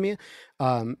happening to me,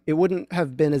 it wouldn't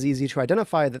have been as easy to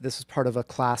identify that this is part of a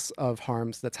class of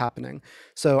harms that's happening.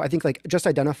 So I think like just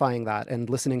identifying that and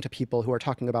listening to people who are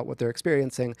talking about what they're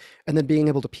experiencing and then being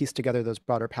able to piece together those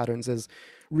broader patterns is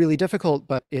really difficult,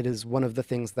 but it is one of the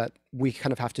things that we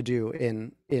kind of have to do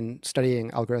in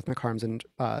studying algorithmic harms and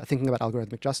thinking about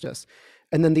algorithmic justice.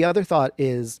 And then the other thought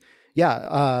is,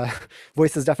 yeah,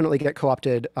 voices definitely get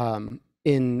co-opted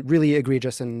in really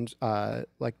egregious and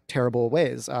like terrible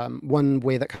ways. One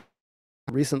way that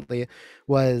recently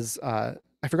was,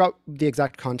 I forgot the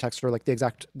exact context or like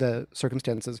the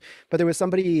circumstances, but there was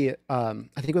somebody, I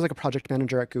think it was like a project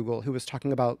manager at Google who was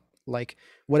talking about like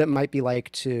what it might be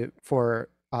like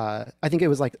I think it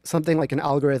was like something like an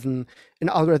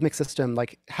algorithmic system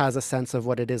like has a sense of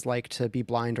what it is like to be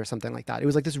blind or something like that. It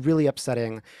was like this really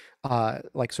upsetting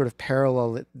like sort of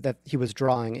parallel that he was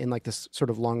drawing in like this sort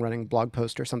of long running blog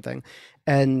post or something.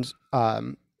 And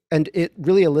it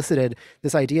really elicited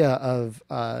this idea of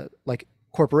like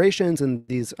corporations and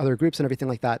these other groups and everything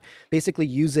like that, basically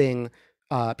using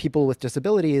people with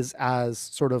disabilities as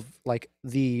sort of like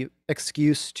the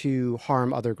excuse to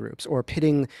harm other groups or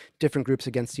pitting different groups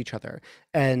against each other.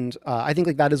 And I think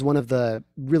like that is one of the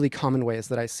really common ways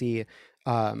that I see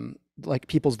like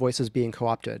people's voices being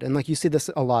co-opted. And like you see this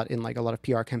a lot in like a lot of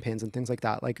PR campaigns and things like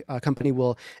that. Like a company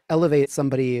will elevate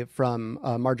somebody from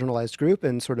a marginalized group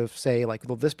and sort of say like,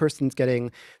 well, this person's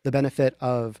getting the benefit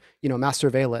of, you know, mass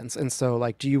surveillance. And so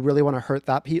like, do you really want to hurt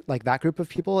that that group of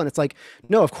people? And it's like,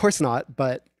 no, of course not.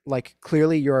 But like,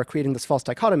 clearly you're creating this false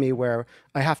dichotomy where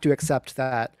I have to accept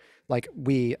that like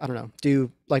we, I don't know, do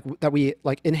like that we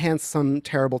like enhance some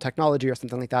terrible technology or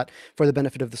something like that for the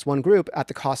benefit of this one group at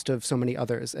the cost of so many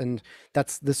others. And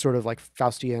that's this sort of like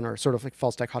Faustian or sort of like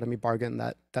false dichotomy bargain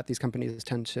that these companies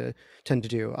tend to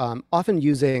do, often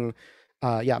using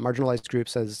marginalized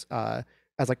groups as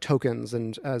like tokens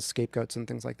and as scapegoats and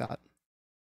things like that.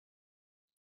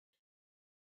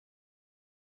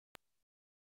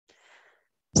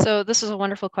 So this is a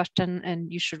wonderful question, and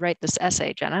you should write this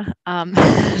essay, Jenna. I'll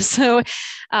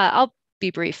be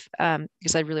brief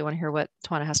because I really want to hear what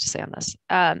Tawana has to say on this.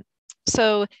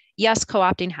 So yes,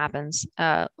 co-opting happens.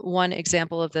 One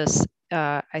example of this,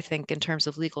 I think, in terms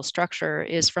of legal structure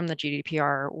is from the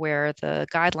GDPR, where the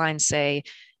guidelines say,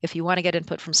 if you want to get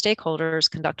input from stakeholders,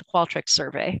 conduct a Qualtrics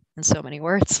survey, in so many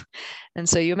words. And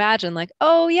so you imagine like,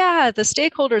 oh yeah, the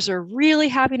stakeholders are really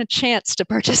having a chance to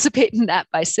participate in that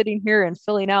by sitting here and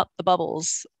filling out the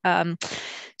bubbles.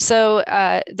 So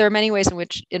there are many ways in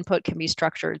which input can be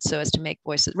structured so as to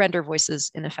render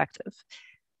voices ineffective.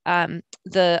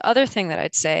 The other thing that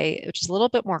I'd say, which is a little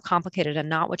bit more complicated and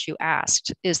not what you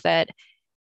asked, is that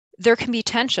there can be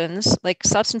tensions, like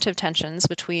substantive tensions,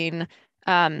 between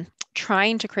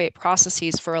trying to create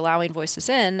processes for allowing voices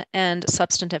in and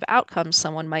substantive outcomes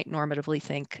someone might normatively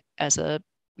think as a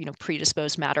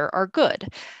predisposed matter are good.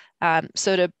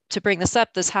 So to bring this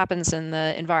up, this happens in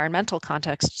the environmental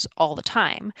contexts all the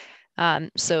time.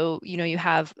 So you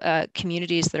have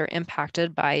communities that are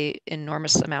impacted by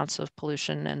enormous amounts of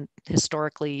pollution, and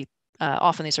historically,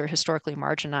 often these are historically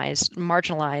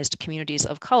marginalized communities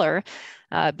of color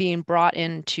being brought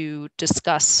in to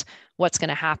discuss what's going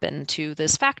to happen to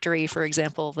this factory, for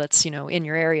example, that's in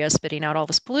your area spitting out all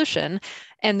this pollution.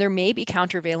 And there may be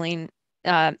countervailing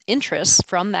interests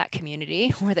from that community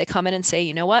where they come in and say,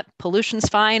 you know what, pollution's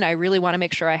fine. I really want to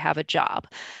make sure I have a job.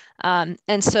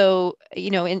 And so,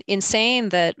 in saying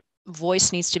that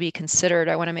voice needs to be considered,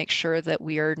 I want to make sure that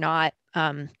we are not,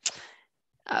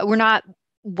 we're not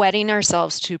wedding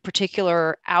ourselves to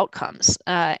particular outcomes,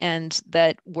 and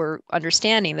that we're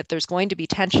understanding that there's going to be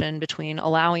tension between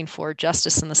allowing for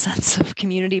justice in the sense of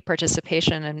community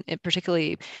participation, and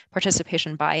particularly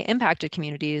participation by impacted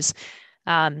communities.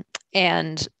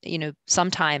 And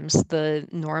sometimes the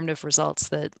normative results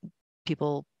that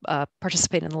people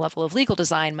participate in the level of legal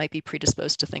design might be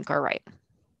predisposed to think are right.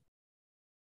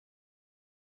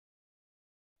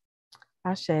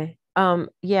 Ashe.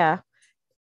 Yeah.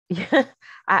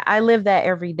 I live that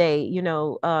every day.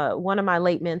 One of my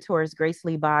late mentors, Grace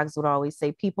Lee Boggs, would always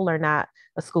say, people are not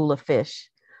a school of fish.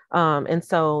 And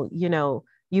so,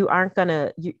 you aren't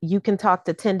gonna, you can talk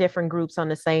to 10 different groups on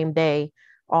the same day,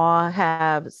 all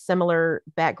have similar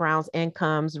backgrounds,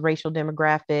 incomes, racial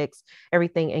demographics,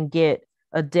 everything, and get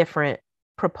a different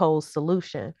proposed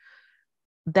solution.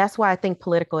 That's why I think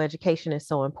political education is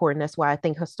so important. That's why I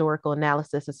think historical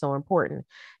analysis is so important.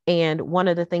 And one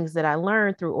of the things that I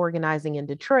learned through organizing in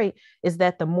Detroit is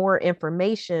that the more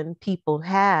information people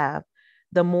have,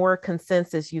 the more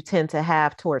consensus you tend to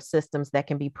have towards systems that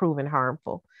can be proven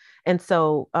harmful. And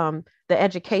so the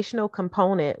educational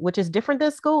component, which is different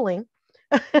than schooling,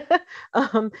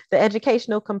 the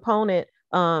educational component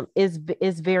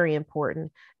is very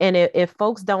important. And if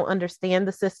folks don't understand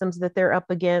the systems that they're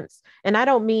up against, and I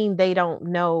don't mean they don't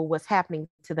know what's happening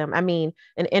to them, I mean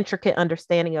an intricate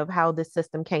understanding of how this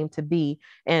system came to be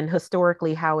and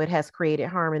historically how it has created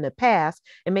harm in the past,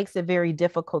 it makes it very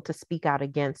difficult to speak out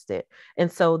against it.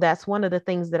 And so that's one of the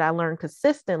things that I learned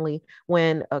consistently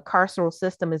when a carceral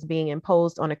system is being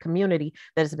imposed on a community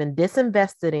that has been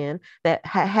disinvested in, that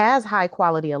has high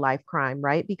quality of life crime,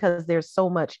 right? Because there's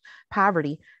so much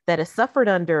poverty that has suffered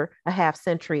under a half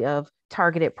century of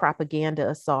targeted propaganda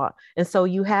assault. And so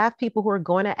you have people who are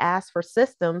going to ask for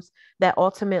systems that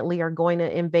ultimately are going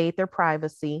to invade their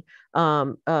privacy,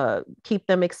 keep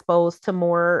them exposed to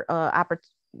more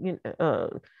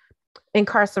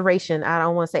incarceration. I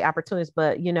don't want to say opportunities,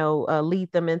 but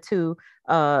lead them into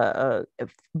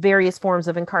various forms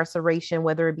of incarceration,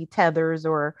 whether it be tethers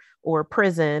or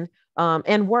prison.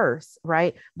 And worse,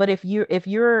 right? But if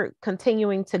you're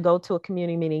continuing to go to a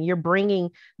community meeting, you're bringing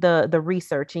the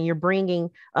research and you're bringing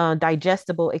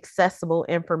digestible, accessible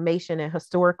information and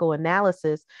historical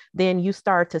analysis, then you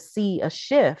start to see a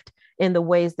shift in the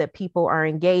ways that people are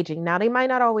engaging. Now, they might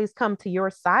not always come to your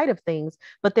side of things,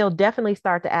 but they'll definitely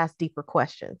start to ask deeper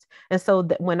questions. And so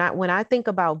when I think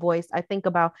about voice, I think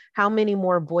about how many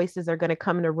more voices are going to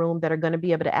come in a room that are going to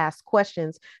be able to ask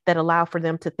questions that allow for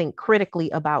them to think critically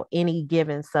about any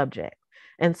given subject.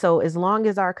 And so as long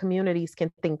as our communities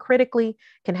can think critically,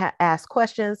 can ask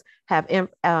questions, have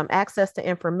access to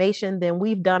information, then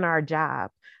we've done our job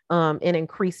in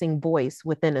increasing voice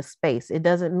within a space. It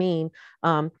doesn't mean,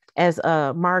 as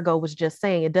Margot was just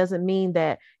saying, it doesn't mean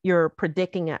that you're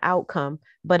predicting an outcome,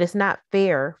 but it's not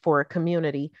fair for a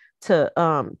community to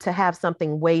have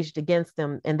something waged against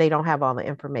them and they don't have all the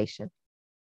information.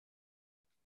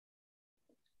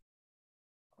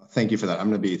 Thank you for that. I'm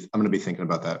going to be thinking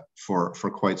about that for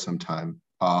quite some time.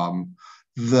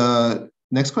 The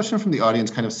next question from the audience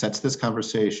kind of sets this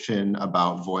conversation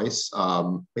about voice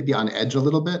maybe on edge a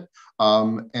little bit.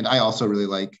 And I also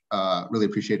really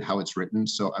appreciate how it's written.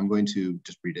 So I'm going to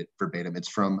just read it verbatim. It's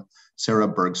from Sarah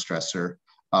Bergstresser.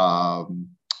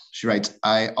 She writes,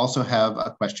 I also have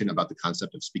a question about the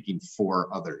concept of speaking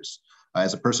for others.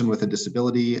 As a person with a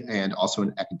disability and also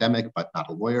an academic, but not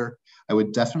a lawyer, I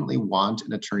would definitely want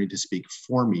an attorney to speak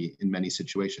for me in many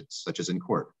situations, such as in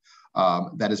court.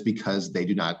 That is because they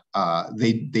do not,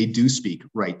 they do speak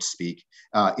right speak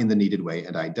in the needed way,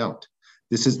 and I don't.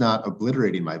 This is not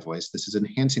obliterating my voice. This is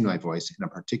enhancing my voice in a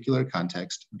particular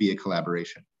context via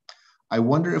collaboration. I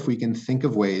wonder if we can think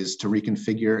of ways to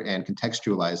reconfigure and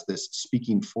contextualize this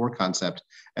speaking for concept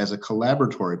as a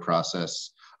collaboratory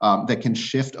process that can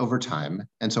shift over time,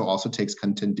 and so also takes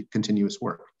continuous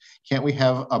work. Can't we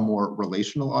have a more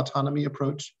relational autonomy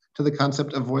approach to the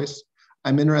concept of voice?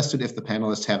 I'm interested if the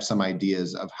panelists have some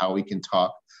ideas of how we can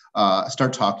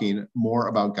start talking more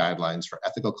about guidelines for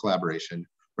ethical collaboration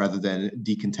rather than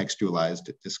decontextualized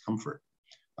discomfort.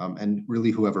 And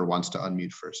really, whoever wants to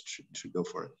unmute first should go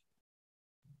for it.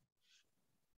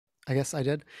 I guess I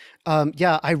did.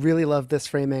 Yeah, I really love this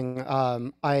framing.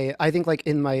 I think like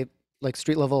in my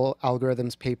street level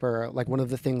algorithms paper, like one of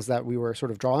the things that we were sort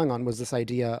of drawing on was this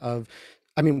idea of,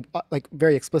 I mean, like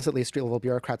very explicitly street level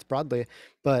bureaucrats broadly,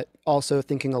 but also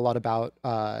thinking a lot about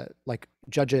like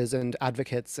judges and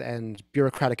advocates and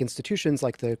bureaucratic institutions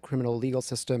like the criminal legal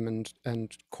system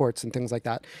and courts and things like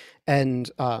that.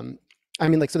 And I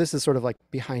mean, like, so this is sort of like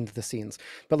behind the scenes,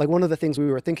 but like one of the things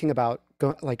we were thinking about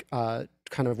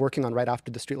kind of working on right after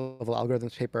the street level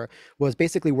algorithms paper was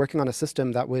basically working on a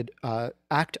system that would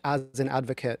act as an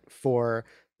advocate for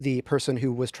the person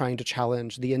who was trying to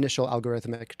challenge the initial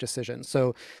algorithmic decision.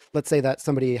 So let's say that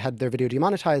somebody had their video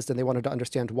demonetized and they wanted to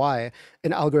understand why.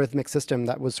 An algorithmic system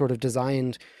that was sort of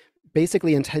designed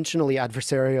basically intentionally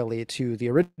adversarially to the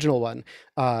original one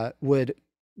would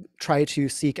try to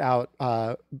seek out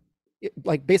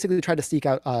basically try to seek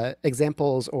out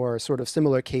examples or sort of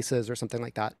similar cases or something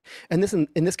like that. And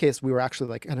in this case, we were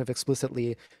actually like kind of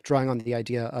explicitly drawing on the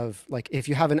idea of like, if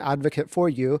you have an advocate for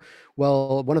you,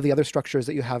 well, one of the other structures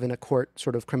that you have in a court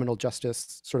sort of criminal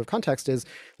justice sort of context is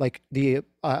like the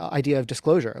idea of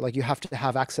disclosure. Like you have to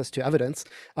have access to evidence.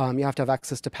 You have to have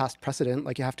access to past precedent.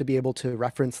 Like you have to be able to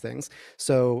reference things.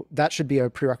 So that should be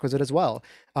a prerequisite as well.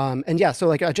 And yeah, so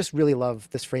like I just really love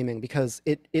this framing because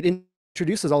it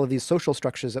introduces all of these social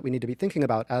structures that we need to be thinking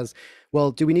about as,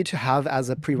 well, do we need to have as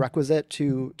a prerequisite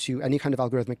to any kind of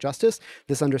algorithmic justice,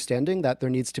 this understanding that there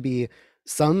needs to be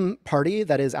some party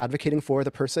that is advocating for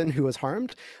the person who was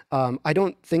harmed? I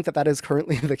don't think that that is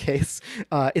currently the case.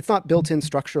 It's not built in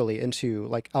structurally into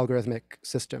like algorithmic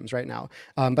systems right now.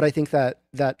 But I think that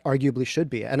arguably should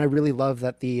be. And I really love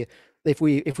that if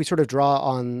we sort of draw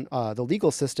on the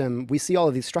legal system, we see all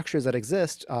of these structures that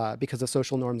exist because of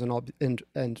social norms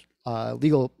and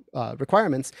legal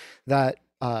requirements that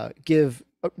give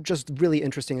just really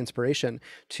interesting inspiration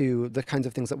to the kinds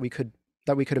of things that we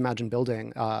could imagine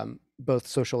building, both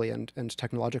socially and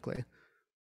technologically.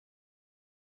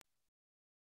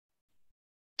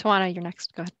 Tawana, you're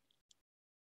next. Go ahead.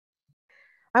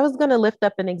 I was going to lift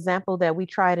up an example that we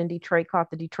tried in Detroit called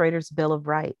the Detroiters' Bill of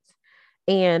Rights.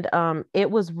 And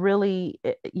it was really,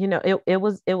 it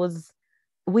was,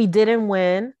 we didn't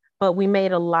win, but we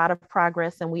made a lot of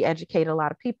progress and we educated a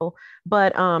lot of people.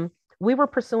 But we were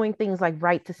pursuing things like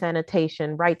right to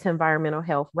sanitation, right to environmental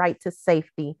health, right to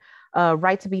safety,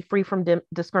 right to be free from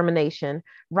discrimination,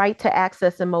 right to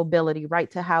access and mobility,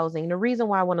 right to housing. The reason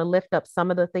why I want to lift up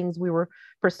some of the things we were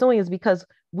pursuing is because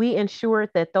we ensured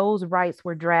that those rights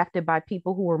were drafted by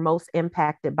people who were most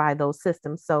impacted by those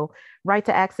systems. So right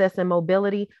to access and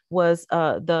mobility was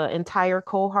the entire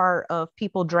cohort of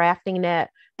people drafting that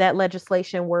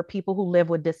legislation were people who live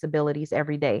with disabilities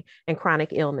every day and chronic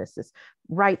illnesses.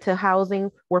 Right to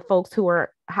housing were folks who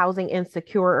are housing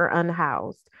insecure or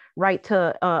unhoused. Right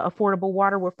to affordable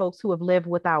water were folks who have lived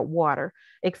without water,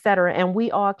 et cetera. And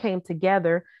we all came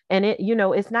together, and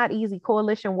it's not easy.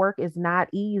 Coalition work is not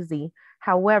easy.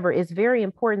 However, it's very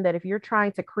important that if you're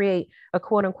trying to create a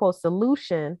quote unquote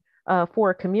solution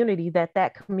for a community,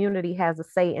 that community has a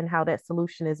say in how that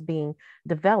solution is being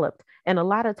developed. And a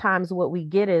lot of times what we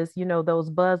get is, those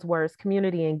buzzwords,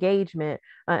 community engagement.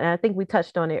 And I think we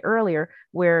touched on it earlier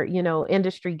where,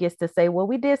 industry gets to say, well,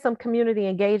 we did some community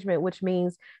engagement, which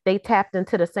means they tapped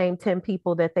into the same 10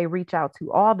 people that they reach out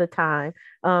to all the time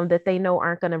that they know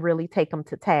aren't going to really take them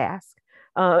to task.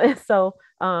 And so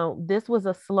this was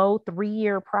a slow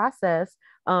 3-year process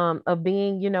of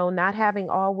being, not having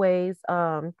always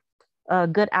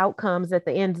good outcomes at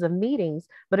the ends of meetings,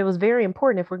 but it was very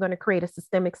important if we're going to create a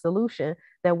systemic solution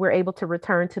that we're able to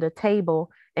return to the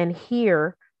table and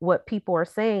hear what people are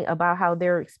saying about how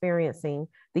they're experiencing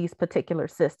these particular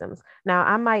systems. Now,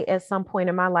 I might at some point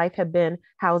in my life have been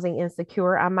housing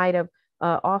insecure. I might have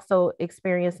also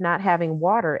experienced not having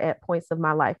water at points of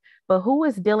my life, but who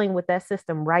is dealing with that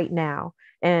system right now?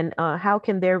 And how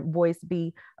can their voice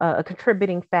be a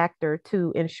contributing factor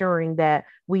to ensuring that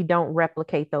we don't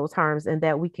replicate those harms and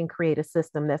that we can create a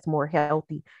system that's more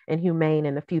healthy and humane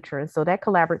in the future? And so that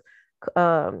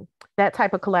that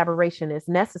type of collaboration is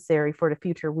necessary for the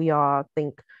future we all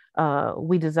think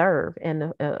we deserve,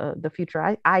 and the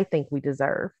future I think we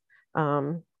deserve.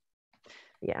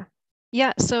 Yeah.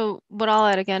 Yeah. So what I'll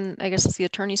add again, I guess, is the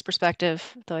attorney's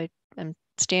perspective, though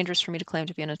it's dangerous for me to claim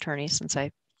to be an attorney since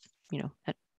I,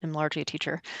 am largely a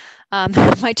teacher.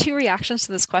 My two reactions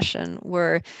to this question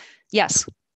were, yes,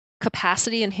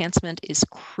 capacity enhancement is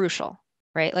crucial,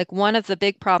 right? Like one of the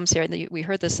big problems here, and we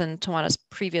heard this in Tawana's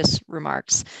previous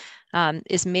remarks,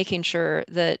 is making sure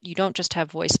that you don't just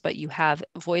have voice, but you have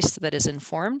voice that is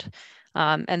informed,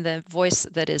 and the voice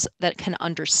that can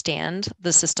understand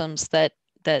the systems that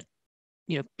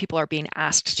people are being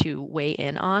asked to weigh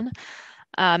in on.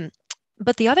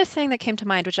 But the other thing that came to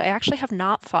mind, which I actually have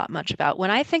not thought much about,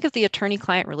 when I think of the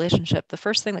attorney-client relationship, the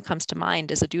first thing that comes to mind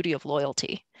is a duty of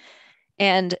loyalty.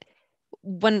 And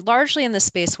when largely in this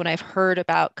space, when I've heard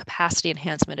about capacity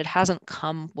enhancement, it hasn't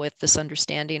come with this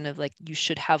understanding of like, you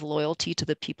should have loyalty to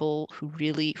the people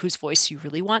whose voice you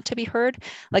really want to be heard.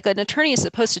 Like an attorney is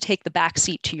supposed to take the back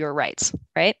seat to your rights,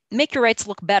 right? Make your rights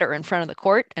look better in front of the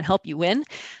court and help you win.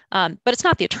 But it's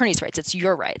not the attorney's rights, it's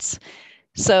your rights.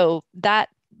 So that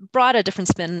brought a different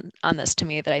spin on this to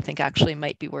me that I think actually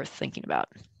might be worth thinking about.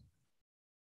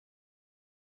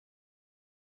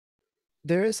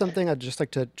 There is something I'd just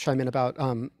like to chime in about.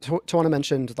 Tawana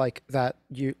mentioned like that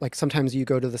you sometimes you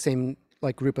go to the same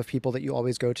like group of people that you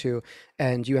always go to,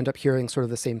 and you end up hearing sort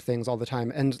of the same things all the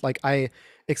time. And like I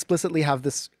explicitly have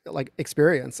this like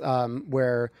experience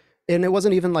where, and it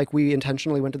wasn't even like we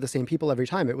intentionally went to the same people every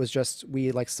time. It was just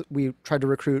we tried to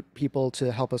recruit people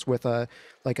to help us with a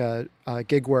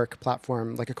gig work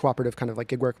platform, like a cooperative kind of like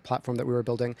gig work platform that we were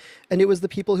building. And it was the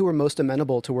people who were most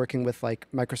amenable to working with like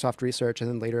Microsoft Research and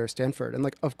then later Stanford. And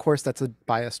like, of course, that's a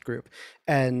biased group.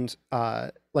 And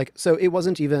so it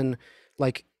wasn't even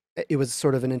like, it was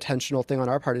sort of an intentional thing on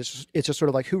our part. It's just sort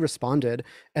of like who responded,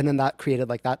 and then that created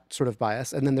like that sort of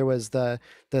bias. And then there was the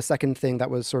second thing that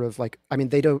was sort of like, I mean,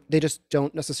 they just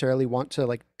don't necessarily want to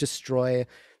like destroy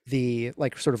the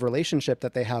like sort of relationship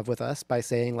that they have with us by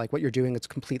saying like what you're doing is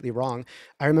completely wrong.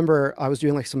 I remember I was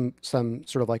doing like some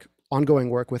sort of like ongoing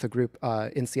work with a group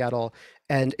in Seattle,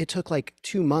 and it took like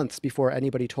 2 months before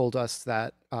anybody told us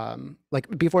that,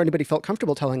 before anybody felt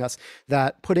comfortable telling us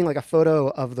that putting like a photo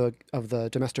of the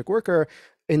domestic worker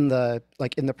in the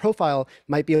profile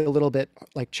might be a little bit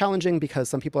like challenging because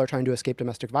some people are trying to escape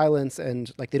domestic violence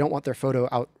and like they don't want their photo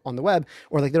out on the web,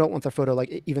 or like they don't want their photo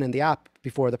like even in the app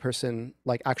before the person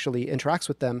like actually interacts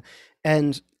with them.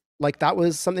 And like that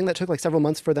was something that took like several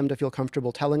months for them to feel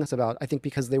comfortable telling us about, I think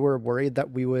because they were worried that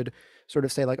we would sort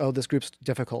of say like, oh, this group's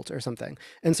difficult or something.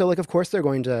 And so like, of course, they're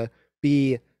going to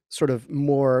be sort of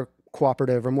more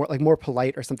cooperative or more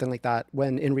polite or something like that,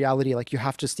 when in reality, like you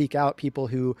have to seek out people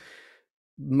who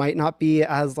might not be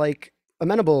as like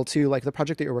amenable to like the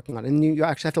project that you're working on. And you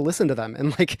actually have to listen to them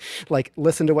and like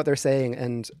listen to what they're saying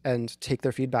and take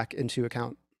their feedback into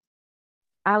account.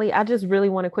 Ali, I just really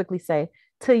want to quickly say,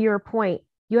 to your point,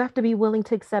 you have to be willing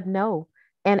to accept no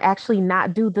and actually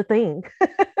not do the thing.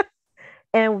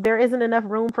 And there isn't enough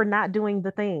room for not doing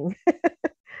the thing.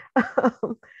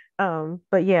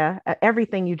 But yeah,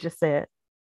 everything you just said.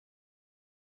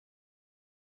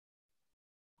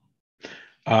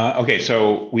 Okay,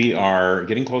 so we are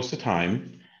getting close to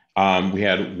time. We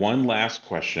had one last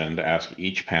question to ask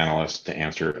each panelist to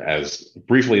answer as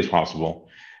briefly as possible.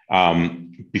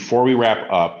 Before we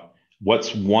wrap up,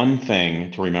 what's one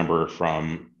thing to remember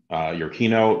from your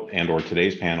keynote and or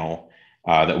today's panel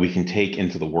that we can take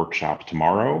into the workshop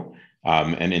tomorrow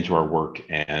and into our work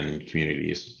and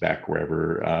communities back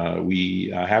wherever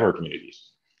we have our communities?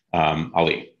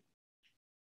 Ali.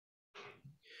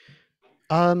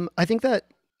 I think that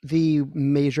the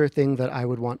major thing that I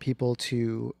would want people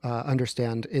to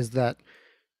understand is that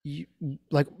you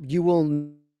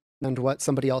will and what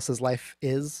somebody else's life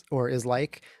is or is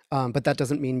like, but that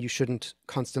doesn't mean you shouldn't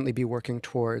constantly be working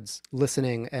towards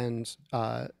listening and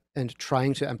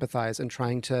trying to empathize and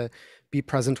trying to be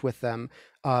present with them.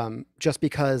 Just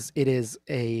because it is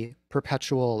a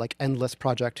perpetual, like endless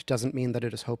project doesn't mean that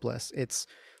it is hopeless. It's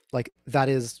like that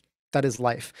is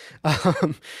life.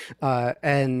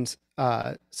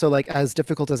 So like as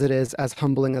difficult as it is, as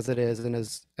humbling as it is, and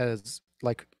as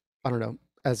like, I don't know,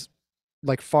 as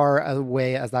like far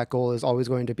away as that goal is always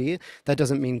going to be, that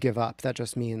doesn't mean give up. That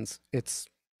just means it's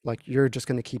like you're just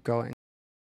going to keep going.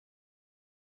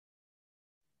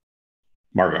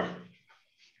 Margot.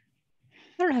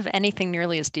 I don't have anything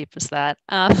nearly as deep as that.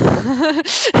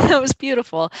 That was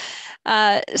beautiful.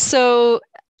 So,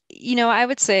 I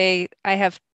would say I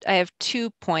have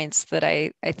 2 points that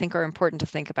I think are important to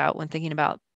think about when thinking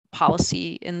about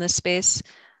policy in this space.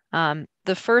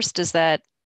 The first is that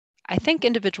I think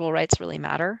individual rights really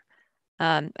matter.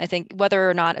 I think whether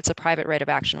or not it's a private right of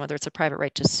action, whether it's a private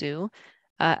right to sue,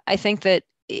 I think that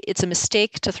it's a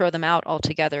mistake to throw them out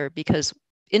altogether, because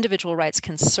individual rights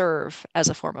can serve as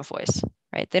a form of voice,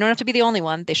 right? They don't have to be the only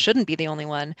one. They shouldn't be the only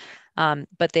one,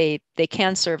 but they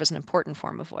can serve as an important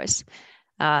form of voice.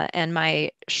 And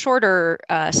my shorter,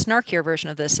 snarkier version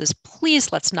of this is,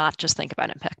 please, let's not just think about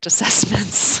impact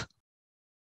assessments.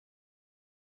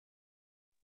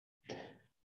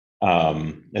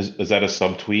 Is that a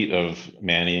subtweet of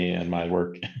Manny and my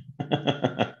work?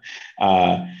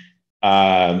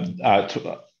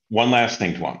 One last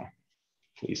thing, Tawana,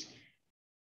 please.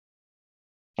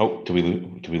 Oh, do we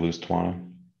lose Tawana?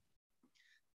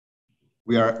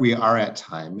 We are at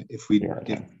time. If we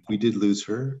did lose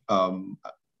her,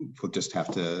 we'll just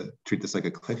have to treat this like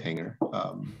a cliffhanger,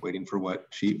 waiting for what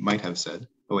she might have said.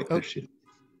 Oh wait, there she is.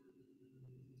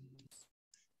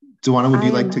 Tawana, would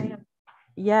you like to?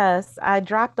 Yes, I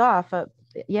dropped off.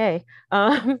 Yay.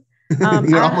 You're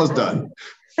almost done.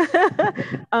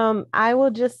 I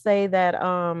will just say that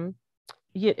I'll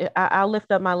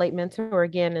lift up my late mentor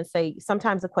again and say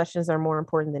sometimes the questions are more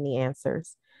important than the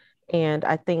answers. And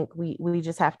I think we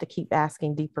just have to keep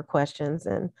asking deeper questions.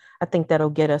 And I think that'll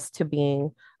get us to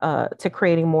being, to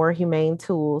creating more humane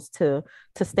tools to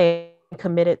stay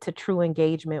committed to true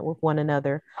engagement with one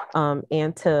another,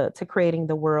 and to creating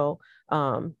the world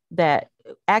that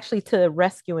actually to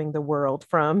rescuing the world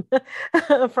from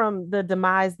from the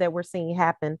demise that we're seeing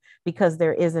happen because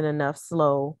there isn't enough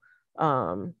slow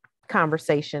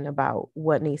conversation about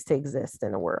what needs to exist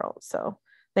in the world. So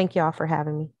thank y'all for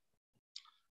having me.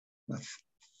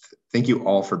 Thank you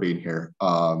all for being here,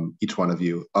 each one of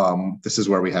you. This is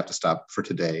where we have to stop for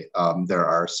today. There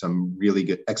are some really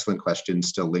good, excellent questions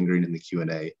still lingering in the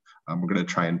Q&A. We're going to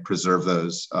try and preserve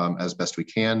those as best we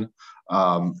can.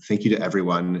 Thank you to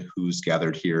everyone who's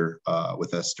gathered here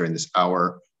with us during this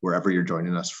hour, wherever you're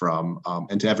joining us from,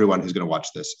 and to everyone who's going to watch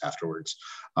this afterwards.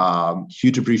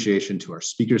 Huge appreciation to our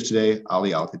speakers today,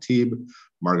 Ali Alkhatib,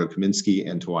 Margot Kaminski,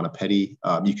 and Tawana Petty.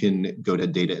 You can go to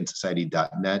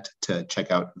dataandsociety.net to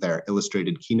check out their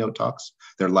illustrated keynote talks.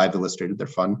 They're live illustrated, they're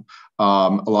fun,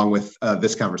 along with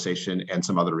this conversation and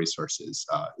some other resources.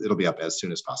 It'll be up as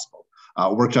soon as possible.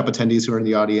 Workshop attendees who are in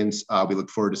the audience, we look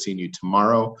forward to seeing you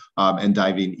tomorrow and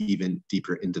diving even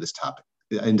deeper into this topic,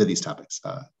 into these topics.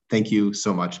 Thank you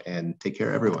so much and take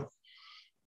care, everyone.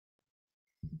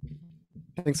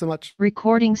 Thanks so much.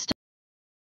 Recording